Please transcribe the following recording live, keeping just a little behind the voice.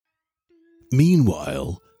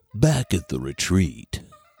Meanwhile, back at the retreat.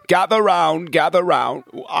 Gather round, gather round.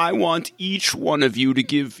 I want each one of you to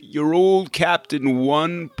give your old captain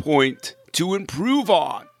 1 point to improve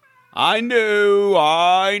on. I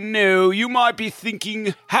know, you might be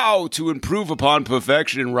thinking how to improve upon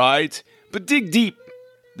perfection, right? But dig deep.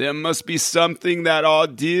 There must be something that our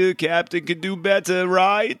dear captain can do better,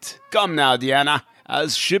 right? Come now, Deanna.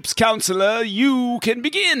 As ship's counselor, you can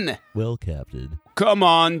begin. Well, Captain. Come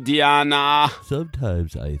on, Deanna.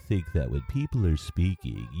 Sometimes I think that when people are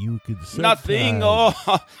speaking, you can sometimes... Nothing.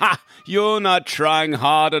 Oh, you're not trying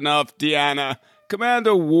hard enough, Deanna.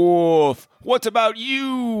 Commander Worf, what about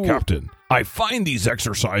you? Captain, I find these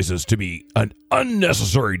exercises to be an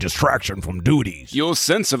unnecessary distraction from duties. Your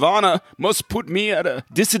sense of honor must put me at a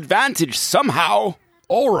disadvantage somehow.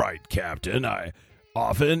 All right, Captain, I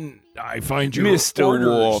find your Mr. orders...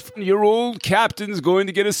 Worf, your old captain's going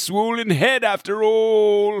to get a swollen head after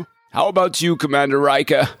all. How about you, Commander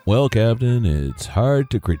Riker? Well, Captain, it's hard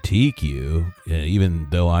to critique you, even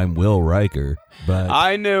though I'm Will Riker, but...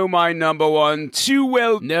 I know my number one too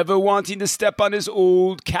well, never wanting to step on his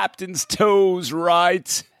old captain's toes,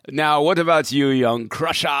 right? Now, what about you, young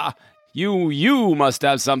Crusher? You must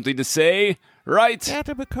have something to say, right?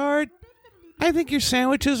 Captain Picard, I think your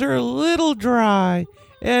sandwiches are a little dry,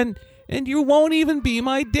 and you won't even be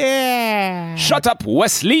my dad. Shut up,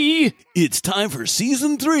 Wesley! It's time for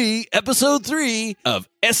Season 3, Episode 3 of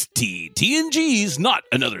STTNG's Not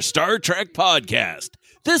Another Star Trek Podcast.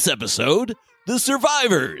 This episode, The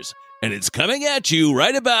Survivors, and it's coming at you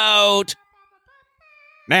right about...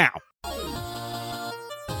 now.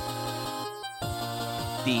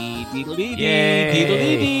 Dee-dee-dee-dee,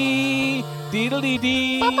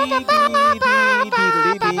 dee-dee-dee-dee,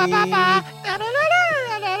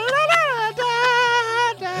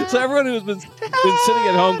 So everyone who's been sitting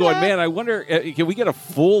at home going, man, I wonder, can we get a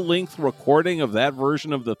full-length recording of that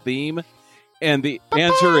version of the theme? And the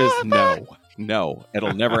answer is no,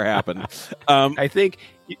 it'll never happen. I think,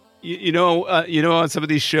 you know, on some of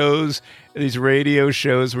these shows, these radio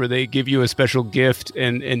shows where they give you a special gift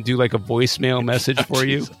and do like a voicemail message for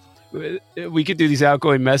you. We could do these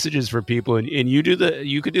outgoing messages for people, and you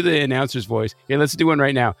could do the announcer's voice. Yeah, let's do one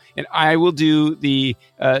right now, and I will do the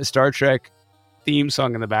Star Trek theme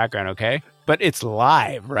song in the background, okay? But it's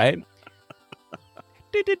live, right?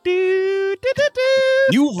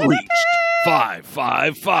 You've reached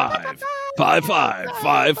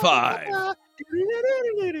 555-5555.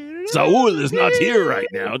 Saul is not here right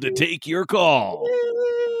now to take your call.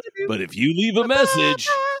 But if you leave a message,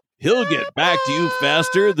 he'll get back to you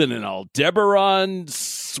faster than an Aldebaran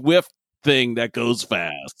Swift thing that goes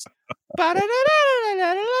fast.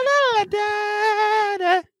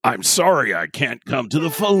 I'm sorry I can't come to the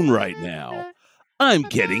phone right now. I'm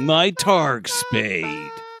getting my Targ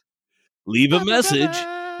spayed. Leave a message,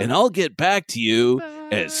 and I'll get back to you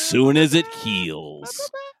as soon as it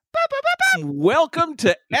heals. Welcome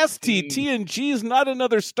to STTNG's Not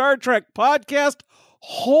Another Star Trek Podcast.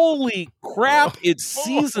 Holy crap, it's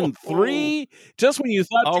Season 3. Just when you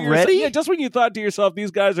thought already? Just when you thought to yourself,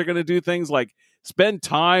 these guys are going to do things like spend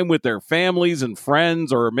time with their families and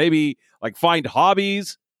friends, or maybe like find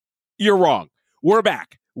hobbies, you're wrong. We're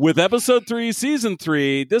back with Episode 3, Season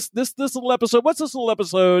 3. This little episode, what's this little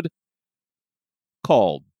episode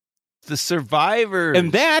called? The Survivors.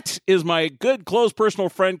 And that is my good, close personal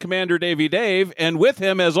friend, Commander Davey Dave, and with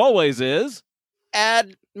him, as always, is...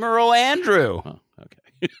 Admiral Andrew. Oh, okay.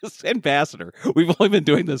 Ambassador. We've only been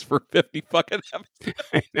doing this for 50 fucking episodes.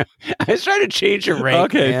 I know. I was trying to change your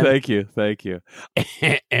rank. Okay, man. thank you.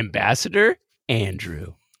 Ambassador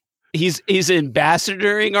Andrew. He's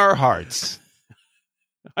ambassadoring our hearts.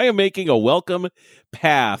 I am making a welcome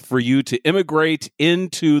path for you to immigrate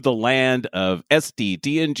into the land of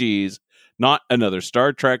STTNG's Not Another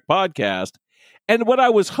Star Trek Podcast. And what I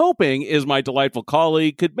was hoping is my delightful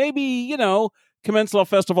colleague could maybe, commence the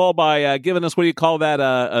festival by giving us, what do you call that,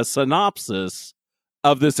 a synopsis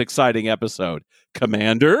of this exciting episode.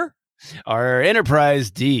 Commander? Our Enterprise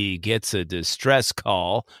D gets a distress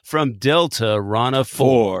call from Delta Rana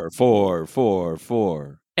 4.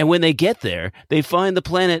 4. And when they get there, they find the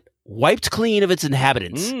planet wiped clean of its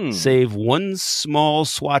inhabitants, save one small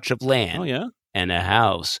swatch of land. Oh, yeah? And a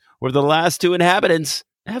house where the last two inhabitants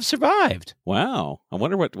have survived. Wow. I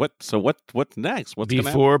wonder what's next? What's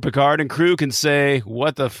Before Picard and crew can say,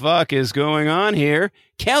 what the fuck is going on here,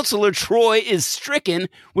 Counselor Troy is stricken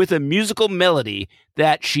with a musical melody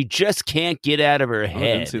that she just can't get out of her head.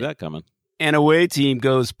 I didn't see that coming. An away team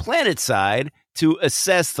goes planetside to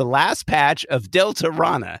assess the last patch of Delta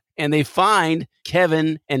Rana, and they find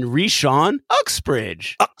Kevin and Rishon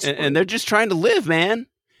Uxbridge. And they're just trying to live, man.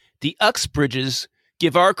 The Uxbridges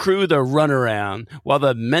give our crew the runaround while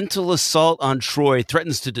the mental assault on Troy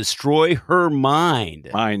threatens to destroy her mind.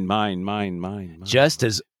 Mine. Just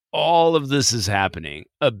as all of this is happening,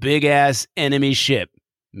 a big-ass enemy ship,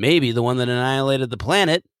 maybe the one that annihilated the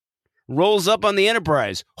planet, rolls up on the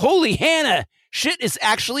Enterprise. Holy Hannah! Shit is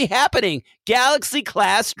actually happening.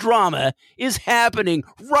 Galaxy-class drama is happening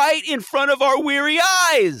right in front of our weary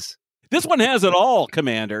eyes. This one has it all,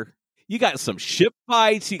 Commander. You got some ship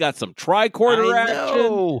fights. You got some tricorder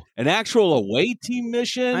action. An actual away team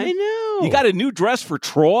mission. I know. You got a new dress for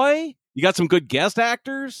Troy. You got some good guest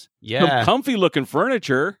actors. Yeah. Some comfy looking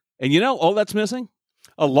furniture. And you know, all that's missing?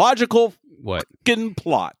 A logical fucking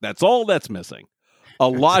plot. That's all that's missing. A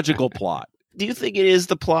logical plot. Do you think it is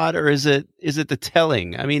the plot, or is it the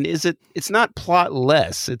telling? I mean, it's not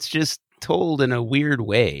plotless. It's just told in a weird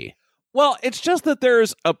way. Well, it's just that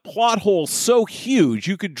there's a plot hole so huge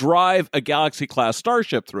you could drive a Galaxy-class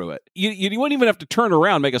starship through it. You wouldn't even have to turn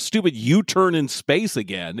around, make a stupid U-turn in space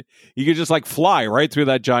again. You could just like fly right through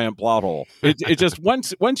that giant plot hole. It just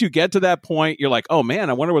once you get to that point, you're like, oh man,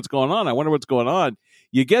 I wonder what's going on.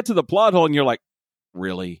 You get to the plot hole and you're like,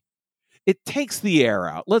 really? It takes the air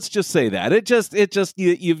out. Let's just say that.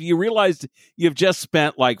 You realized you've just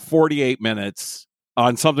spent like 48 minutes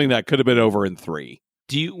on something that could have been over in 3.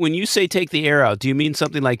 When you say take the air out, do you mean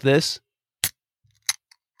something like this?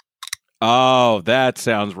 Oh, that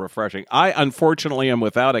sounds refreshing. I unfortunately am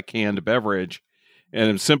without a canned beverage and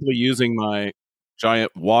I'm simply using my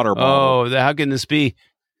giant water bottle. Oh, how can this be?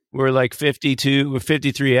 We're like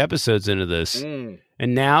 53 episodes into this. And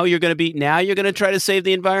now you're going to try to save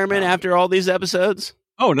the environment after all these episodes?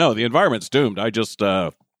 Oh no, the environment's doomed. I've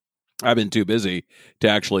been too busy to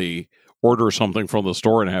actually order something from the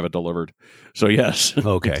store and have it delivered. So yes,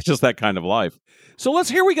 okay, it's just that kind of life. So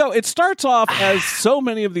here we go. It starts off as so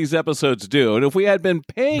many of these episodes do. And if we had been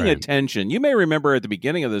paying attention, you may remember at the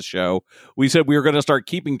beginning of this show, we said we were going to start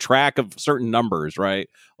keeping track of certain numbers, right?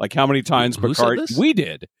 Like how many times Picard. We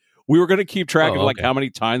did. We were going to keep track of like how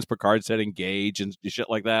many times Picard said engage and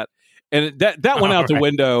shit like that. And that went out the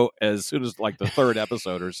window as soon as like the 3rd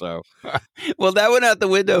episode or so. Well, that went out the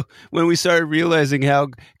window when we started realizing how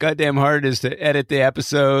goddamn hard it is to edit the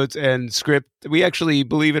episodes and script. We actually,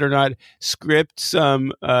 believe it or not, script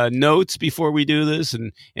some notes before we do this,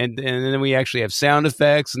 and then we actually have sound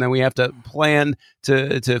effects, and then we have to plan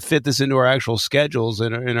to fit this into our actual schedules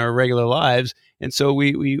in our regular lives. And so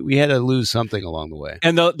we had to lose something along the way.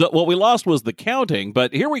 And what we lost was the counting.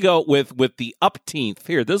 But here we go with the upteenth.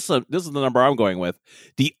 Here, this is the number I'm going with.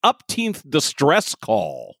 The upteenth distress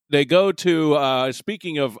call. They go to,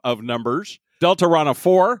 speaking of numbers, Delta Rana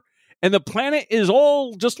 4. And the planet is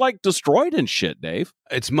all just like destroyed and shit, Dave.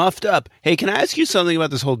 It's muffed up. Hey, can I ask you something about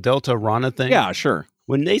this whole Delta Rana thing? Yeah, sure.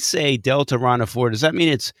 When they say Delta Rana 4, does that mean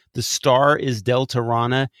it's the star is Delta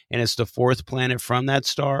Rana and it's the 4th planet from that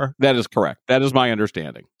star? That is correct. That is my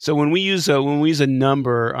understanding. So when we use a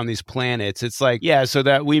number on these planets, it's like, yeah, so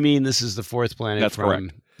that we mean this is the 4th planet. That's from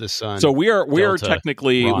correct. The sun. So we are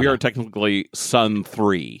technically Sun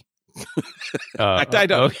 3. I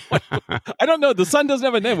don't know. The sun doesn't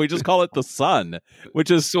have a name. We just call it the sun, which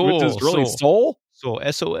is really Sol. Sol,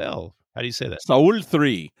 SOL. How do you say that? Sol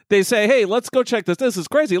 3. They say, hey, let's go check this. This is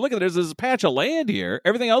crazy. Look at this. There's a patch of land here.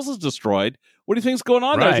 Everything else is destroyed. What do you think's going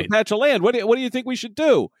on? There's a patch of land. What do you think we should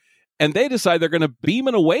do? And they decide they're going to beam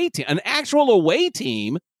an away team, an actual away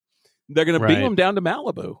team. They're going to beam them down to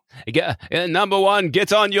Malibu. Number 1,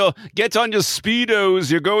 get on your Speedos.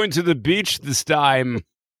 You're going to the beach this time.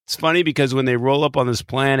 It's funny because when they roll up on this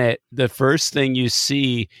planet, the first thing you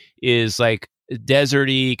see is like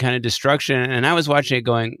deserty kind of destruction. And I was watching it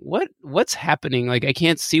going, what's happening? Like, I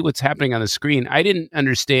can't see what's happening on the screen. I didn't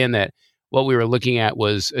understand that what we were looking at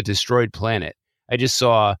was a destroyed planet. I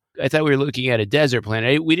thought we were looking at a desert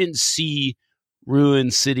planet. We didn't see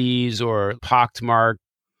ruined cities or pockmarked,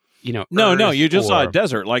 No, you just saw a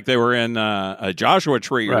desert, like they were in a Joshua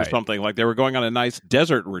Tree or something, like they were going on a nice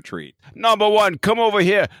desert retreat. Number 1, come over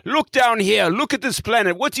here. Look down here. Look at this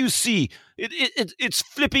planet. What do you see? It's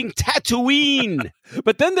flipping Tatooine.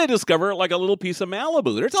 But then they discover like a little piece of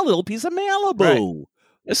Malibu. There's a little piece of Malibu. Right.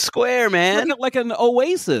 A square, man. Like an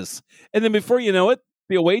oasis. And then before you know it,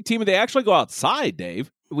 the away team, they actually go outside,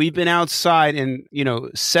 Dave. We've been outside and,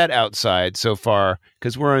 set outside so far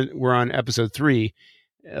because we're on episode 3.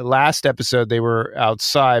 Last episode, they were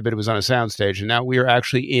outside, but it was on a soundstage. And now we are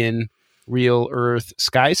actually in real Earth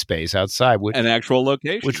sky space outside. An actual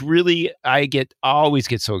location. Which really, I always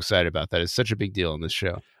get so excited about that. It's such a big deal in this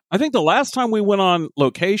show. I think the last time we went on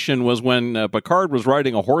location was when Picard was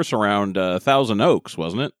riding a horse around Thousand Oaks,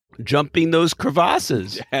 wasn't it? Jumping those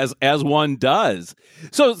crevasses. As one does.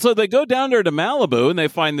 So they go down there to Malibu and they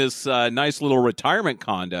find this nice little retirement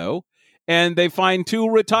condo, and they find two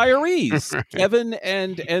retirees, Kevin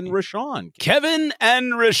and Rashawn. Kevin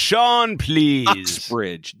and Rashawn, please.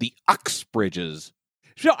 Uxbridge, the Uxbridges.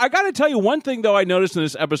 So I got to tell you one thing, though, I noticed in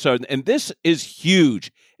this episode, and this is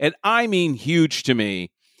huge, and I mean huge to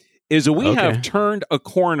me, is that we have turned a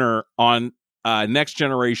corner on Next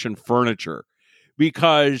Generation furniture.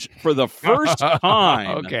 Because for the first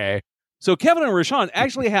time, so Kevin and Rashawn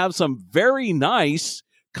actually have some very nice,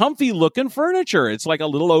 comfy-looking furniture. It's like a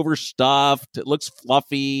little overstuffed. It looks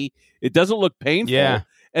fluffy. It doesn't look painful. Yeah.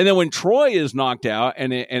 And then when Troy is knocked out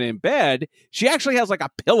and in bed, she actually has like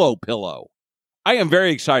a pillow. I am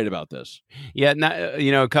very excited about this. Yeah,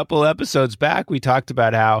 a couple episodes back, we talked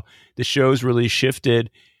about how the show's really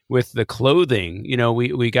shifted with the clothing. You know,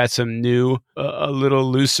 we got some new, a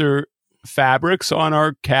little looser fabrics on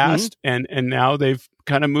our cast, and now they've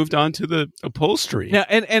kind of moved on to the upholstery. Now,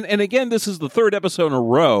 and again, this is the third episode in a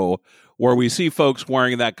row where we see folks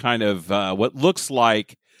wearing that kind of what looks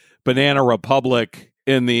like Banana Republic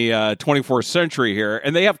in the 24th century here,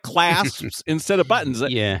 and they have clasps instead of buttons.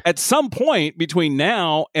 Yeah. At some point between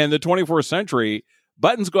now and the 24th century,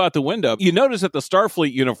 buttons go out the window. You notice that the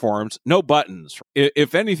Starfleet uniforms, no buttons.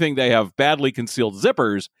 If anything, they have badly concealed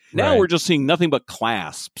zippers. Now we're just seeing nothing but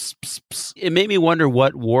clasps. It made me wonder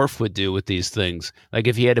what Worf would do with these things. Like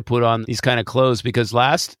if he had to put on these kind of clothes, because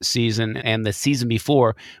last season and the season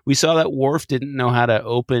before, we saw that Worf didn't know how to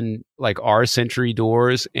open like our century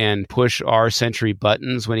doors and push our century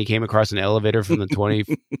buttons when he came across an elevator from the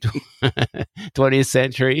 20th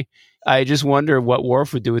century. I just wonder what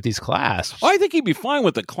Worf would do with these clasps. I think he'd be fine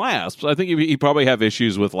with the clasps. I think he'd probably have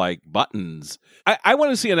issues with like buttons. I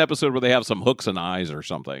want to see an episode where they have some hooks and eyes or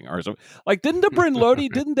something. Like, didn't the Bryn Lodi,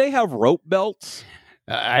 didn't they have rope belts?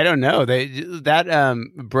 I don't know.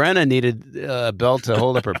 Brenna needed a belt to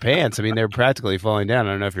hold up her pants. I mean, they're practically falling down. I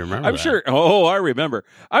don't know if you remember. I'm sure. Oh, I remember.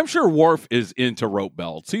 I'm sure Worf is into rope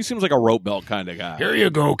belts. He seems like a rope belt kind of guy. Here you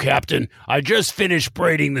go, Captain. I just finished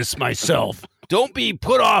braiding this myself. Don't be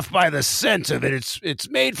put off by the scent of it. It's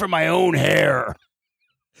made from my own hair.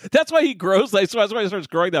 That's why he grows. That's why he starts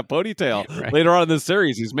growing that ponytail later on in the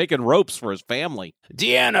series. He's making ropes for his family.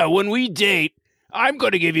 Deanna, when we date, I'm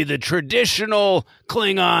going to give you the traditional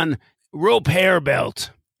Klingon rope hair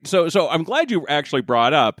belt. So I'm glad you actually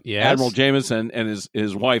brought up Yes? Admiral Jameson and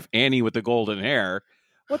his wife Annie with the golden hair.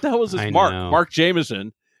 What the hell was this? I Mark know. Mark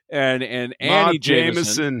Jameson and Annie Mark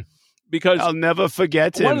Jameson. Because I'll never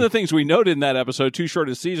forget him. one of the things we noted in that episode, Too Short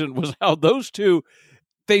a Season, was how those two,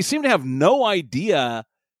 they seem to have no idea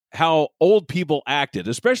how old people acted,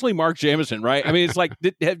 especially Mark Jameson, right? I mean, it's like,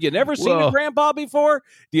 have you never seen a grandpa before?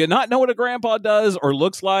 Do you not know what a grandpa does or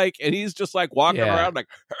looks like? And he's just like walking around like,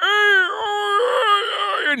 hey,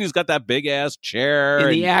 and he's got that big ass chair. In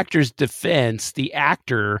the actor's defense, the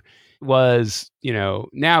actor was,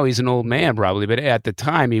 now he's an old man probably, but at the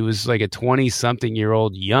time he was like a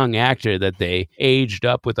 20-something-year-old young actor that they aged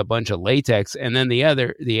up with a bunch of latex. And then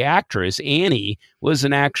the actress, Annie, was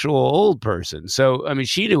an actual old person. So, I mean,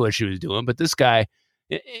 she knew what she was doing, but this guy,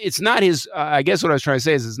 it's not his, I guess what I was trying to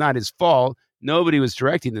say is it's not his fault. Nobody was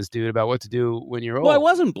directing this dude about what to do when you're old. Well, I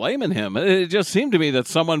wasn't blaming him. It just seemed to me that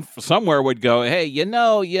someone somewhere would go, hey,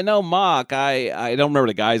 Mark, I don't remember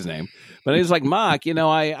the guy's name, but he's like, Mark,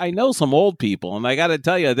 I know some old people, and I got to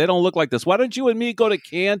tell you, they don't look like this. Why don't you and me go to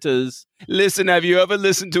Cantor's? Listen, have you ever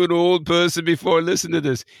listened to an old person before? Listen to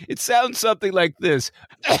this. It sounds something like this.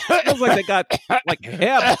 It sounds like they got like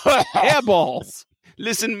hairballs.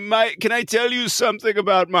 Listen, can I tell you something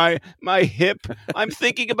about my hip? I'm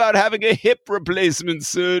thinking about having a hip replacement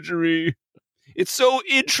surgery. It's so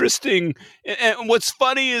interesting. And what's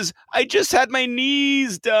funny is I just had my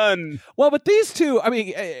knees done. Well, but these two, I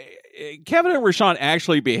mean, Kevin and Rashawn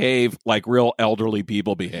actually behave like real elderly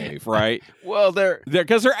people behave, right? Well, they're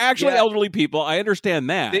actually elderly people. I understand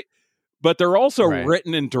that. But they're also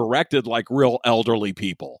written and directed like real elderly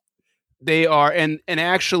people. They are. And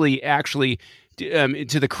actually,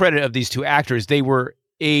 to the credit of these two actors, they were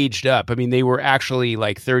aged up. I mean, they were actually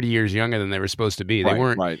like 30 years younger than they were supposed to be. They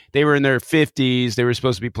weren't. Right. They were in their 50s. They were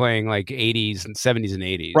supposed to be playing like 80s and 70s and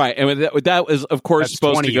 80s. Right, and that was, of course,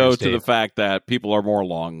 supposed to go to the fact that people are more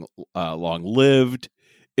long-lived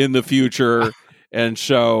in the future, and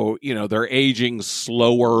so they're aging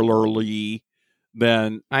slowerly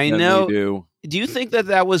than we do. Do you think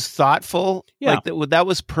that was thoughtful? Yeah, like that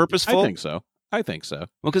was purposeful. I think so.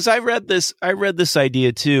 Well, because I read this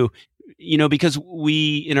idea too. because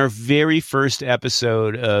we, in our very first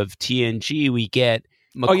episode of TNG, we get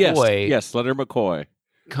McCoy. Oh, yes, Leonard McCoy.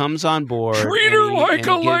 Comes on board. Treat and her he- like and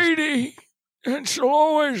a he gives- lady, and she'll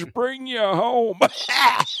always bring you home.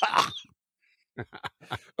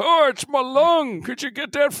 Oh, it's my lung. Could you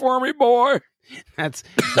get that for me, boy? He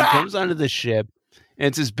comes onto the ship. And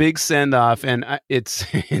it's his big send off, and it's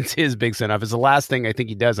his big send off. It's the last thing I think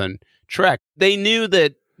he does on Trek. They knew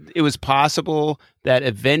that it was possible that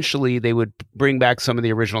eventually they would bring back some of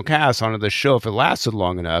the original cast onto the show if it lasted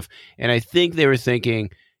long enough. And I think they were thinking,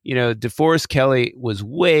 DeForest Kelley was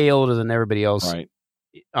way older than everybody else Right.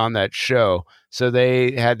 on that show. So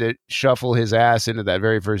they had to shuffle his ass into that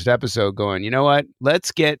very first episode going, you know what?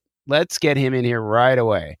 Let's get him in here right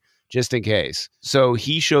away, just in case. So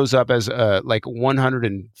he shows up as a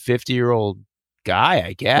 150-year-old guy,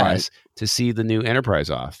 I guess, to see the new Enterprise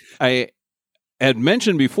off. I had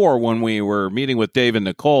mentioned before when we were meeting with Dave and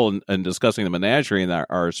Nicole and discussing the menagerie in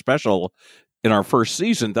our special in our first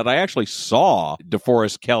season that I actually saw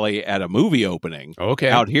DeForest Kelley at a movie opening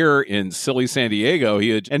out here in silly San Diego.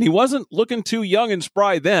 He wasn't looking too young and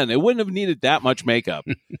spry then. It wouldn't have needed that much makeup.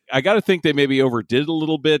 I got to think they maybe overdid it a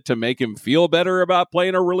little bit to make him feel better about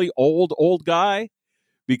playing a really old guy,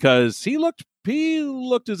 because he looked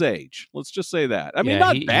his age. Let's just say that. I mean,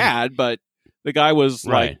 not bad, but the guy was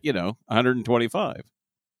Right. 125.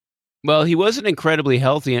 Well, he wasn't incredibly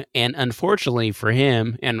healthy, and unfortunately for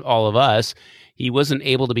him and all of us, he wasn't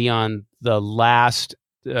able to be on the last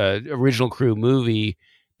original crew movie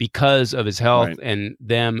because of his health Right. and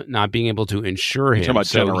them not being able to insure You're talking him. about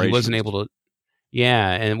So he generations. wasn't able to. Yeah,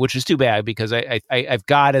 and which is too bad, because I've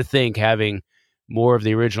got to think having more of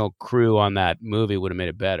the original crew on that movie would have made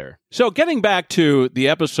it better. So getting back to the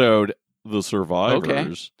episode, The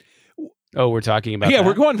Survivors. Oh, we're talking about that?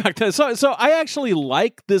 We're going back to so I actually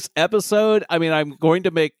like this episode. I mean, I'm going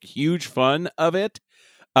to make huge fun of it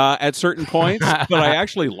at certain points, but I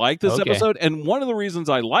actually like this episode, and one of the reasons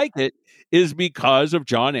I like it is because of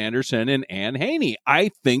John Anderson and Anne Haney.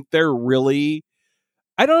 I think they're really,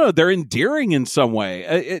 I don't know, they're endearing in some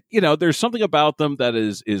way. There's something about them that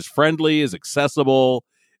is friendly, is accessible.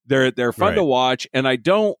 They're fun to watch, and I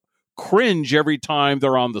don't cringe every time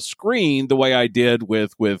they're on the screen the way I did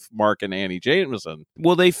with Mark and Annie Jameson.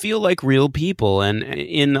 Well, they feel like real people, and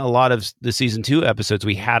in a lot of the season 2 episodes,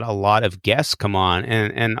 we had a lot of guests come on,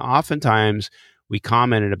 and oftentimes we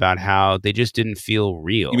commented about how they just didn't feel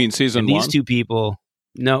real. You mean season and these 1? two people?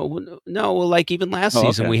 No. Well, like even last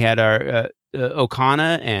season, we had our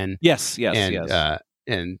Okana and yes,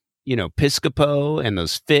 and Piscopo and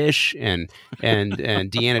those fish and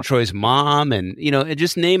Deanna Troy's mom, and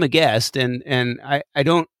just name a guest, and I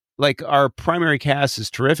don't, like, our primary cast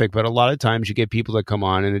is terrific, but a lot of times you get people that come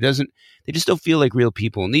on and they just don't feel like real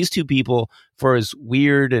people. And these two people, for as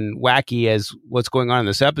weird and wacky as what's going on in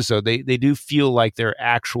this episode, they do feel like they're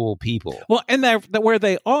actual people. Well, and where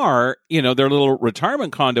they are, their little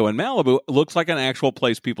retirement condo in Malibu looks like an actual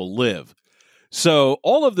place people live. So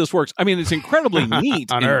all of this works. I mean, it's incredibly neat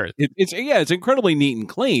on Earth. It's incredibly neat and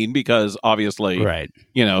clean, because obviously, Right.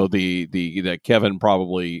 the Kevin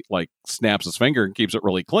probably snaps his finger and keeps it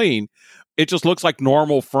really clean. It just looks like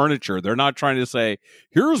normal furniture. They're not trying to say,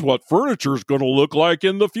 here's what furniture is going to look like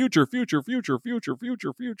in the future. In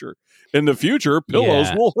the future, pillows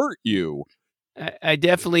will hurt you. I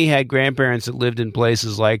definitely had grandparents that lived in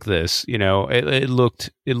places like this. It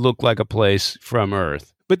looked like a place from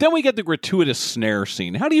Earth. But then we get the gratuitous snare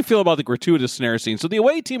scene. How do you feel about the gratuitous snare scene? So the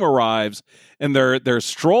away team arrives, and they're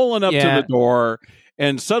strolling up to the door,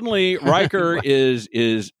 and suddenly Riker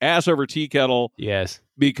is ass over tea kettle. Yes,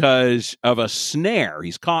 because of a snare.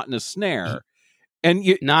 He's caught in a snare, and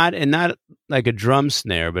not like a drum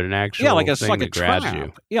snare, but an actual like a grabs trap.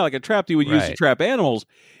 you. Yeah, like a trap you would use to trap animals.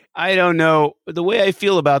 I don't know. The way I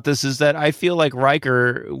feel about this is that I feel like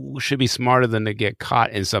Riker should be smarter than to get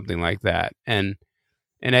caught in something like that, and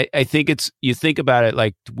I think you think about it,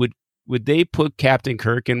 like, would they put Captain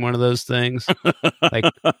Kirk in one of those things? Like,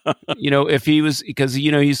 if he was, because,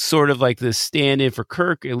 he's sort of like the stand-in for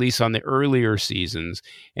Kirk, at least on the earlier seasons.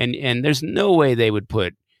 And there's no way they would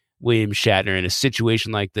put William Shatner in a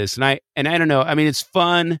situation like this. And I don't know. I mean, it's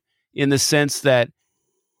fun in the sense that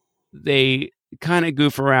they kind of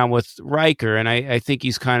goof around with Riker, and I think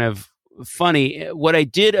he's kind of funny. What I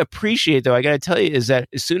did appreciate, though, I got to tell you, is that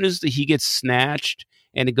as soon as he gets snatched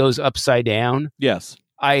and it goes upside down, yes,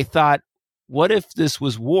 I thought, what if this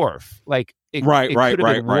was Worf? Like, right.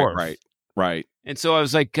 And so I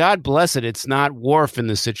was like, God bless it, it's not Worf in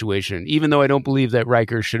this situation, even though I don't believe that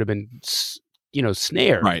Riker should have been,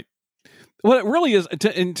 snared. Right. Well, it really is.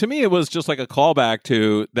 And to me, it was just like a callback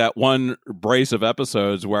to that one brace of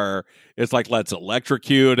episodes where it's like, let's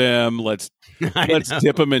electrocute him, let's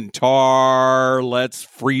dip him in tar, let's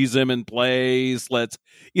freeze him in place, let's,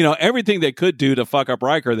 everything they could do to fuck up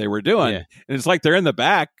Riker, they were doing. Yeah. And it's like they're in the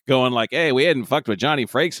back going like, hey, we hadn't fucked with Johnny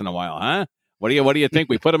Frakes in a while, huh? What do you think?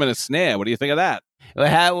 We put him in a snare. What do you think of that? Well,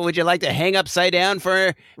 how would you like to hang upside down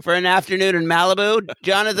for an afternoon in Malibu,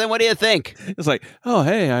 Jonathan? What do you think? It's like, oh,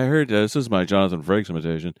 hey, I heard this is my Jonathan Frakes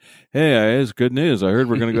imitation. Hey, it's good news. I heard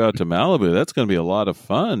we're going to go out to Malibu. That's going to be a lot of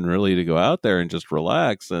fun, really, to go out there and just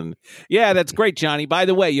relax. And yeah, that's great, Johnny. By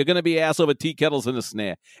the way, you're going to be ass over tea kettles in a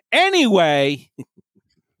snare. Anyway,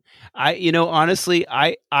 honestly,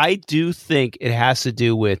 I do think it has to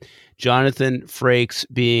do with Jonathan Frakes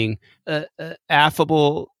being an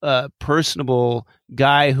affable, personable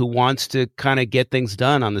guy who wants to kind of get things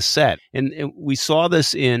done on the set. And we saw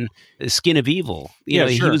this in Skin of Evil. He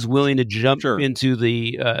was willing to jump into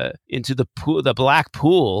the pool, the black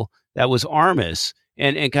pool that was Armus,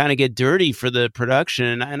 and kind of get dirty for the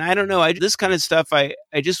production. And I don't know, this kind of stuff, I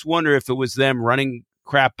just wonder if it was them running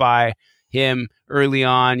crap by him early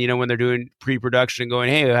on, when they're doing pre-production, going,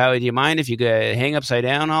 hey, how do you mind if you hang upside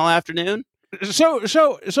down all afternoon? So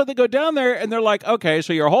they go down there and they're like, okay,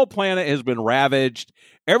 so your whole planet has been ravaged.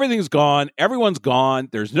 Everything's gone. Everyone's gone.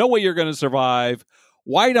 There's no way you're going to survive.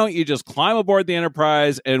 Why don't you just climb aboard the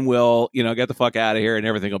Enterprise and we'll, get the fuck out of here and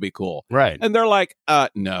everything will be cool. Right. And they're like,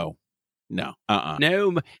 no. No,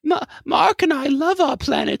 Mark and I love our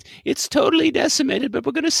planet. It's totally decimated, but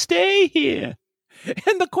we're going to stay here.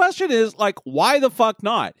 And the question is, like, why the fuck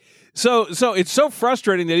not? So it's so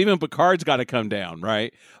frustrating that even Picard's got to come down,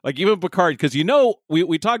 right? Like, even Picard, because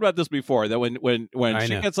we talked about this before, that when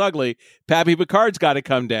shit gets ugly, Pappy Picard's got to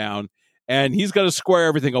come down, and he's going to square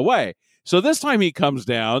everything away. So this time he comes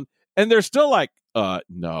down, and they're still like,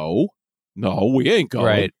 no, we ain't going.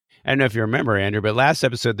 Right. I don't know if you remember, Andrew, but last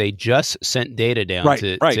episode they just sent Data down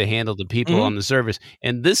to handle the people on the surface.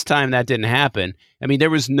 And this time that didn't happen. I mean,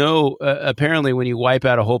 there was no, apparently when you wipe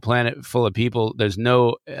out a whole planet full of people, there's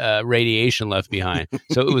no radiation left behind.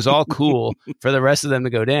 So it was all cool for the rest of them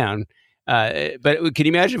to go down. But can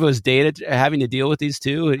you imagine if it was Data having to deal with these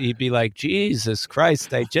two? He'd be like, Jesus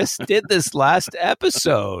Christ, I just did this last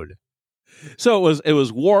episode. So it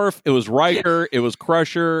was Worf, it was Riker, it was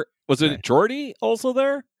Crusher. Was it Geordi also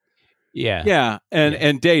there? Yeah.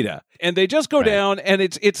 And Data. And they just go down, and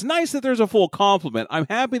it's nice that there's a full complement. I'm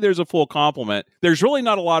happy there's a full complement. There's really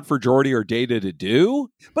not a lot for Geordi or Data to do,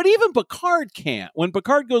 but even Picard can't. When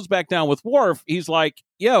Picard goes back down with Worf, he's like,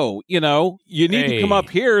 yo, you need to come up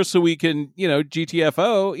here so we can,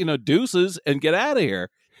 GTFO, deuces, and get out of here.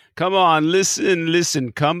 Come on,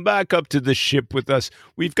 listen, come back up to the ship with us.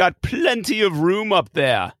 We've got plenty of room up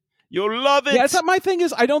there. You'll love it. Yeah, my thing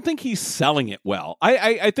is, I don't think he's selling it well.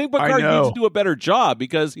 I think Picard needs to do a better job,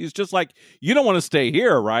 because he's just like, you don't want to stay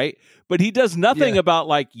here, right? But he does nothing about,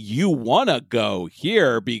 like, you want to go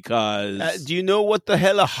here because... do you know what the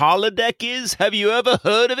hell a holodeck is? Have you ever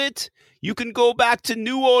heard of it? You can go back to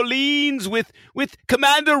New Orleans with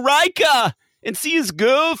Commander Riker and see his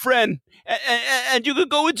girlfriend. And you could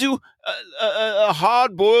go into a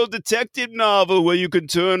hard-boiled detective novel where you can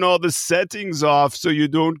turn all the settings off so you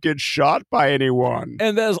don't get shot by anyone.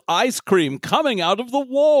 And there's ice cream coming out of the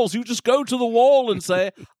walls. You just go to the wall and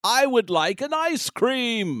say, I would like an ice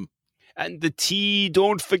cream. And the tea,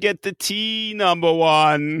 don't forget the tea, number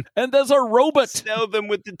one. And there's a robot. Sell them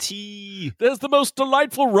with the tea. There's the most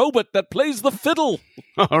delightful robot that plays the fiddle.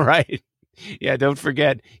 All right. Yeah, don't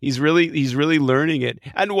forget, he's really learning it.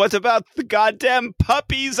 And what about the goddamn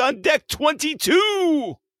puppies on deck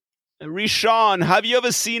 22? Rishon, have you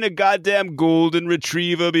ever seen a goddamn golden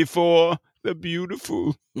retriever before? They're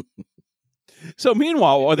beautiful. So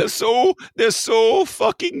meanwhile, they're so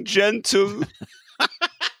fucking gentle.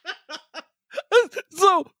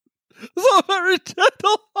 so very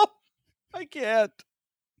gentle. I can't.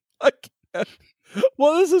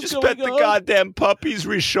 Well, this is just pet the goddamn puppies,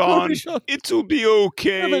 Rishon. It'll be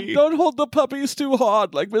okay. Evan, don't hold the puppies too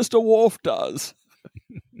hard like Mr. Worf does.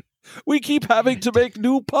 We keep having to make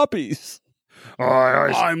new puppies.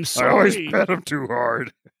 I'm sorry. I always pet them too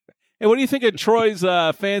hard. Hey, what do you think of Troy's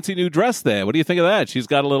fancy new dress there? What do you think of that? She's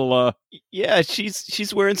got a little... Yeah,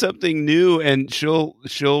 she's wearing something new, and she'll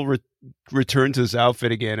return to this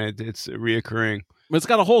outfit again. It's reoccurring. It's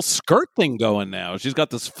got a whole skirt thing going now. She's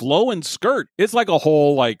got this flowing skirt. It's like a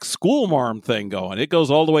whole school marm thing going. It goes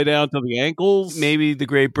all the way down to the ankles. Maybe the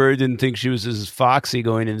Great Bird didn't think she was as foxy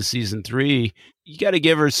going into season 3. You got to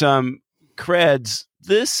give her some creds.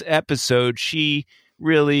 This episode, she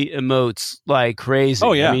really emotes like crazy.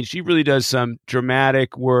 Oh, yeah. I mean, she really does some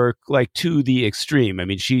dramatic work, like to the extreme. I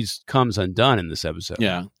mean, she comes undone in this episode.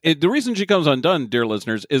 Yeah. The reason she comes undone, dear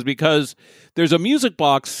listeners, is because there's a music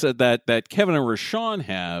box that Kevin and Rashawn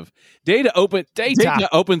have. Data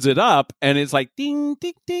opens it up, and it's like ding,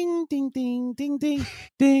 ding, ding, ding, ding, ding, ding,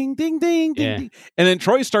 ding, ding, ding, Yeah. ding. And then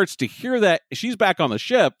Troy starts to hear that. She's back on the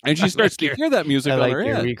ship, and she starts to hear that music I on like her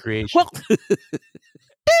your head. recreation. Well,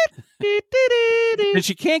 and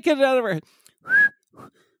she can't get it out of her head.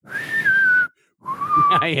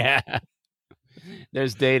 Yeah.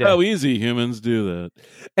 There's Data. How easy humans do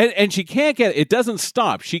that. And she can't get it. It doesn't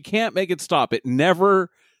stop. She can't make it stop. It never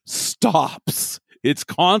stops. It's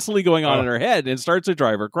constantly going on in her head, and it starts to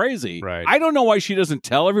drive her crazy. Right. I don't know why she doesn't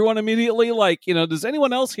tell everyone immediately. Like, does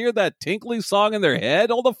anyone else hear that tinkly song in their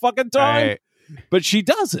head all the fucking time? Right. But she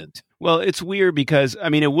doesn't. Well, it's weird because, I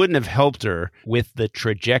mean, it wouldn't have helped her with the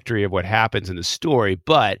trajectory of what happens in the story,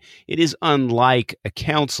 but it is unlike a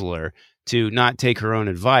counselor to not take her own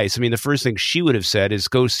advice. I mean, the first thing she would have said is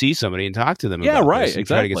go see somebody and talk to them Yeah, about right, this and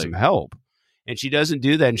try to get exactly. some help. And she doesn't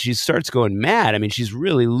do that, and she starts going mad. I mean, she's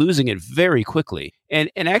really losing it very quickly. And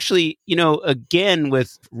actually, again,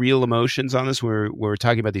 with real emotions on this, where we're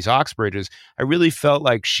talking about these Oxbridges, I really felt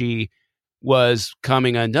like she was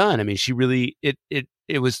coming undone. I mean, she really,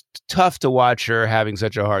 it was tough to watch her having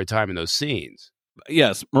such a hard time in those scenes.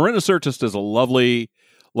 Yes, Marina Sirtis does a lovely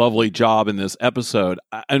job in this episode.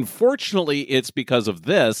 Unfortunately, it's because of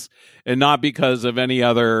this and not because of any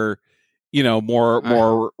other,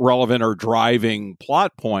 more relevant or driving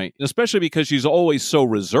plot point, especially because she's always so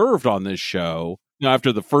reserved on this show.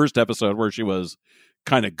 After the first episode where she was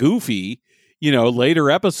kind of goofy, later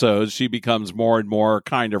episodes, she becomes more and more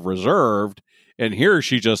kind of reserved. And here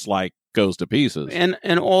she just goes to pieces.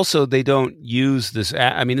 And also they don't use this.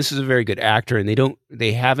 I mean, this is a very good actor, and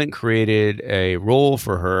they haven't created a role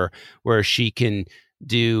for her where she can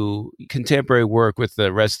do contemporary work with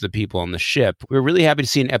the rest of the people on the ship. We're really happy to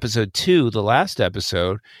see in episode 2, the last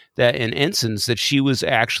episode, that in Ensigns, that she was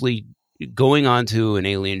actually going onto an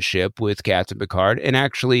alien ship with Captain Picard and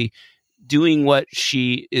actually doing what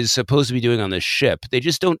she is supposed to be doing on the ship. They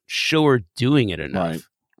just don't show her doing it enough. Right.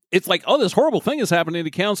 It's like, oh, this horrible thing is happening to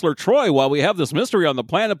Counselor Troy while we have this mystery on the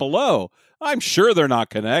planet below. I'm sure they're not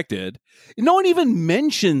connected. No one even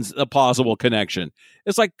mentions a possible connection.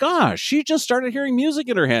 It's like, gosh, she just started hearing music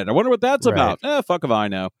in her head. I wonder what that's Right. about. Fuck if I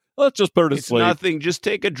know. Let's just put her to It's sleep. nothing. Just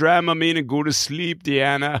take a Dramamine and go to sleep,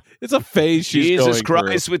 Deanna. It's a phase she's Jesus going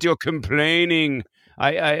Christ, with your complaining.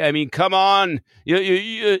 I mean, come on. You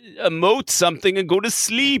emote something and go to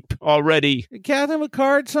sleep already. Captain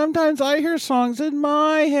Picard, sometimes I hear songs in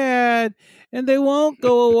my head and they won't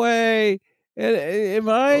go away. Am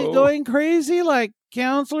I going crazy like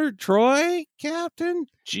Counselor Troy, Captain?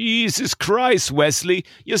 Jesus Christ, Wesley.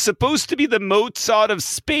 You're supposed to be the Mozart of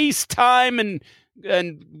space-time and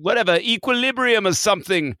whatever, equilibrium or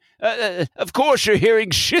something. Of course you're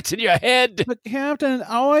hearing shit in your head. But Captain,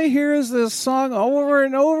 all I hear is this song over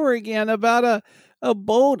and over again about a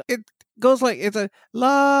boat. It goes like, it's a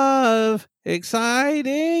love,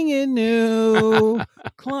 exciting and new,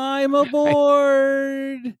 climb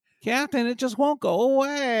aboard. Captain, it just won't go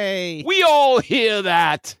away. We all hear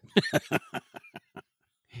that.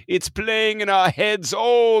 It's playing in our heads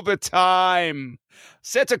all the time.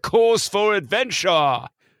 Set a course for adventure.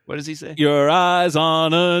 What does he say? Your eyes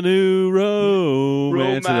on a new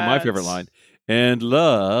romance. And then my favorite line. And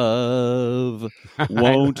love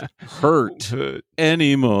won't hurt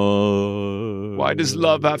anymore. Why does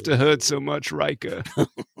love have to hurt so much, Riker?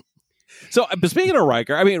 So, speaking of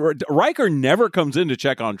Riker, I mean, Riker never comes in to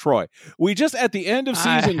check on Troy. We just, at the end of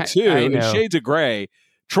season 2, in Shades of Grey,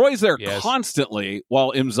 Troy's there constantly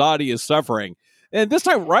while Imzadi is suffering. And this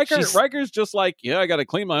time, Riker's just like, yeah, I got to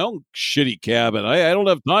clean my own shitty cabin. I don't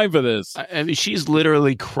have time for this. I mean, she's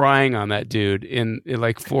literally crying on that dude in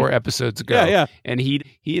like 4 episodes ago. Yeah. And he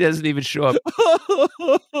doesn't even show up.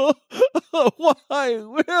 Why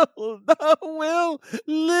will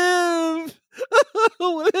live?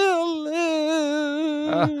 Will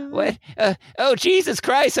live? What? Oh, Jesus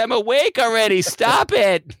Christ, I'm awake already. Stop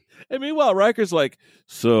it. And meanwhile, Riker's like,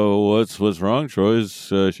 so what's wrong? Troy's,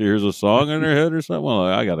 she hears a song in her head or something? Well,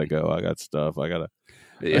 I got to go. I got stuff.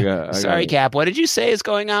 Sorry, Cap. What did you say is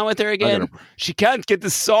going on with her again? She can't get the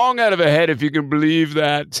song out of her head, if you can believe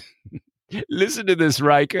that. Listen to this,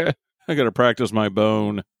 Riker. I got to practice my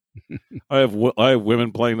bone. I have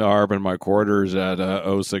women playing the harp in my quarters at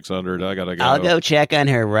 0600. I gotta go. I'll go check on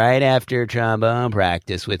her right after trombone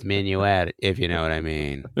practice with Minuet, if you know what I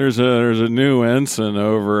mean. There's a new ensign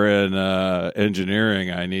over in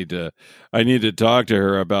engineering. I need to talk to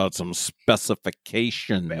her about some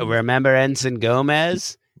specifications. Remember Ensign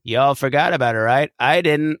Gomez? Y'all forgot about her, right? I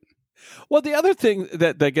didn't. Well, the other thing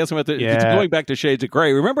that gets me with it, it's going back to Shades of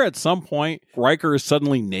Grey. Remember at some point, Riker is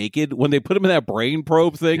suddenly naked? When they put him in that brain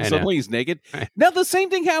probe thing, suddenly he's naked. Now, the same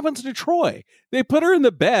thing happens to Troy. They put her in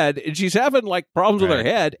the bed, and she's having, like, problems with her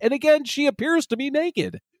head. And again, she appears to be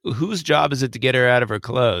naked. Whose job is it to get her out of her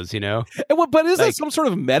clothes, you know? But is that some sort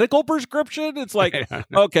of medical prescription? It's like,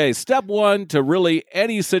 okay, step one to really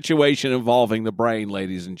any situation involving the brain,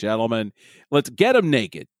 ladies and gentlemen, let's get them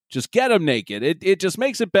naked. Just get them naked. It just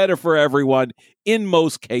makes it better for everyone in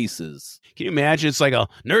most cases. Can you imagine? It's like a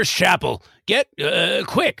Nurse Chapel. Get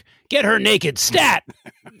quick. Get her naked. Stat.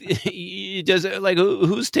 Does like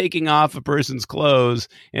who's taking off a person's clothes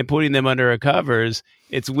and putting them under a covers?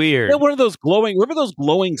 It's weird. Yeah, one of those glowing. Remember those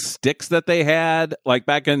glowing sticks that they had, like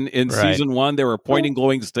back in season 1? They were pointing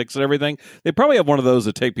glowing sticks and everything. They probably have one of those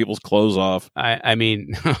to take people's clothes off. I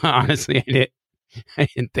mean, honestly, I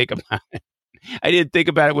didn't think about it. I didn't think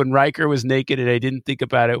about it when Riker was naked, and I didn't think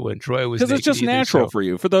about it when Troy was naked. Because it's just natural for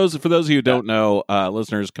you. For those of you who don't know,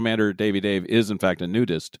 listeners, Commander Davy Dave is, in fact, a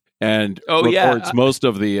nudist and records most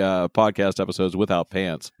of the podcast episodes without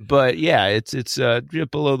pants. But, yeah, it's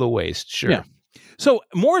below the waist, sure. Yeah. So,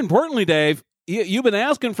 more importantly, Dave, you've been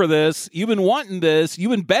asking for this. You've been wanting this.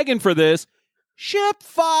 You've been begging for this. Ship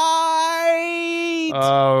fight!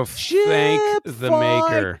 Oh, thank the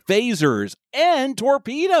maker. Phasers and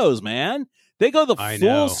torpedoes, man. They go the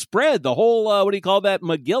full spread, the whole, what do you call that,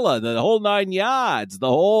 Magilla, the whole 9 yards, the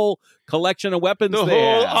whole collection of weapons. The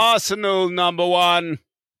whole arsenal, number one.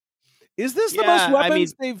 Is this the most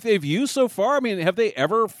weapons they've used so far? I mean, have they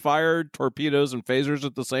ever fired torpedoes and phasers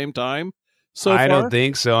at the same time so far? I don't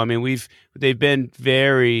think so. I mean, they've been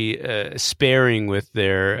very sparing with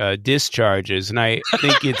their discharges, and I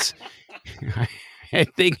think it's... I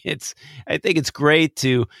think it's great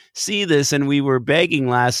to see this, and we were begging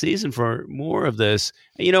last season for more of this.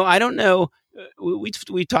 You know, I don't know.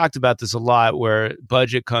 We talked about this a lot, where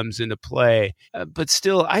budget comes into play, but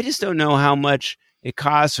still, I just don't know how much it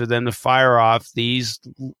costs for them to fire off these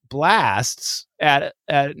blasts at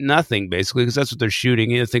nothing, basically, because that's what they're shooting.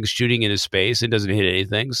 The thing's shooting into space; it doesn't hit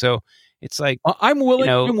anything. So it's like I'm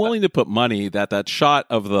willing to put money that shot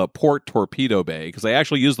of the port torpedo bay, because they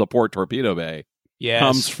actually use the port torpedo bay. Yes.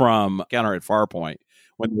 Comes from Counter at Farpoint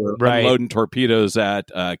when we're unloading torpedoes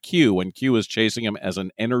at Q, when Q is chasing him as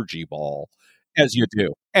an energy ball, as you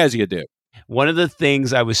do. One of the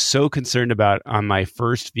things I was so concerned about on my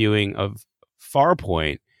first viewing of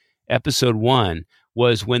Farpoint, episode 1,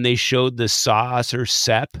 was when they showed the saucer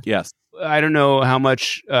SEP. Yes. I don't know how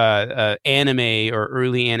much anime or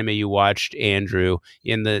early anime you watched, Andrew,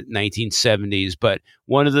 in the 1970s, but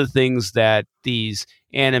one of the things that these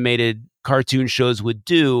animated cartoon shows would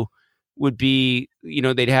do would be, you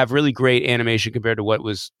know, they'd have really great animation compared to what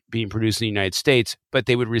was being produced in the United States, but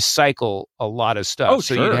they would recycle a lot of stuff. Oh,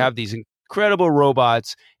 so sure. You'd have these incredible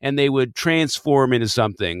robots, and they would transform into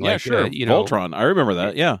something. Yeah, like, sure. Voltron. I remember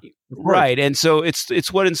that. Yeah. Right. And so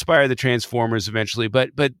it's what inspired the Transformers eventually,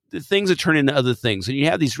 but the things that turn into other things. And you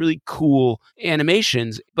have these really cool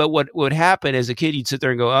animations, but what would happen as a kid, you'd sit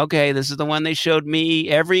there and go, okay, this is the one they showed me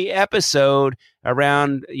every episode.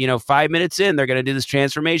 Around 5 minutes in, they're going to do this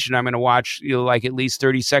transformation. I'm going to watch like at least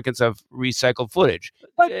 30 seconds of recycled footage.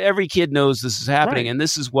 But every kid knows this is happening. Right. And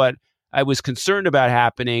this is what I was concerned about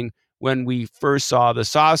happening when we first saw the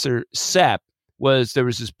saucer SEP. There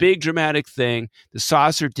was this big dramatic thing. The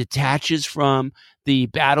saucer detaches from the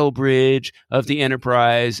battle bridge of the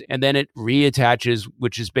Enterprise, and then it reattaches,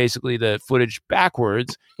 which is basically the footage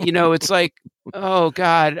backwards. It's like, oh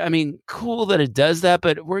God, I mean, cool that it does that,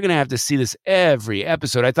 but we're going to have to see this every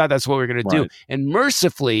episode. I thought that's what we were going to do. And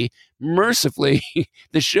mercifully,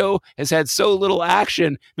 the show has had so little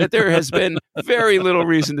action that there has been very little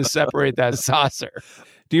reason to separate that saucer.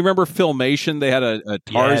 Do you remember Filmation? They had a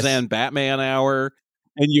Tarzan Batman hour,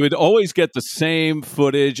 and you would always get the same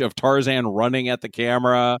footage of Tarzan running at the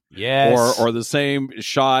camera, or the same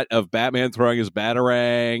shot of Batman throwing his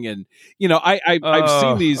batarang, and I've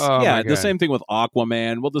seen these. The same thing with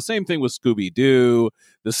Aquaman. Well, the same thing with Scooby Doo.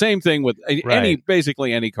 The same thing with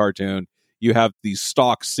basically any cartoon. You have these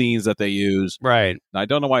stock scenes that they use. Right. I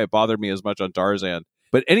don't know why it bothered me as much on Tarzan.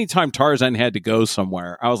 But anytime Tarzan had to go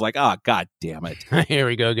somewhere, I was like, God damn it. Here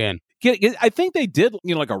we go again. I think they did,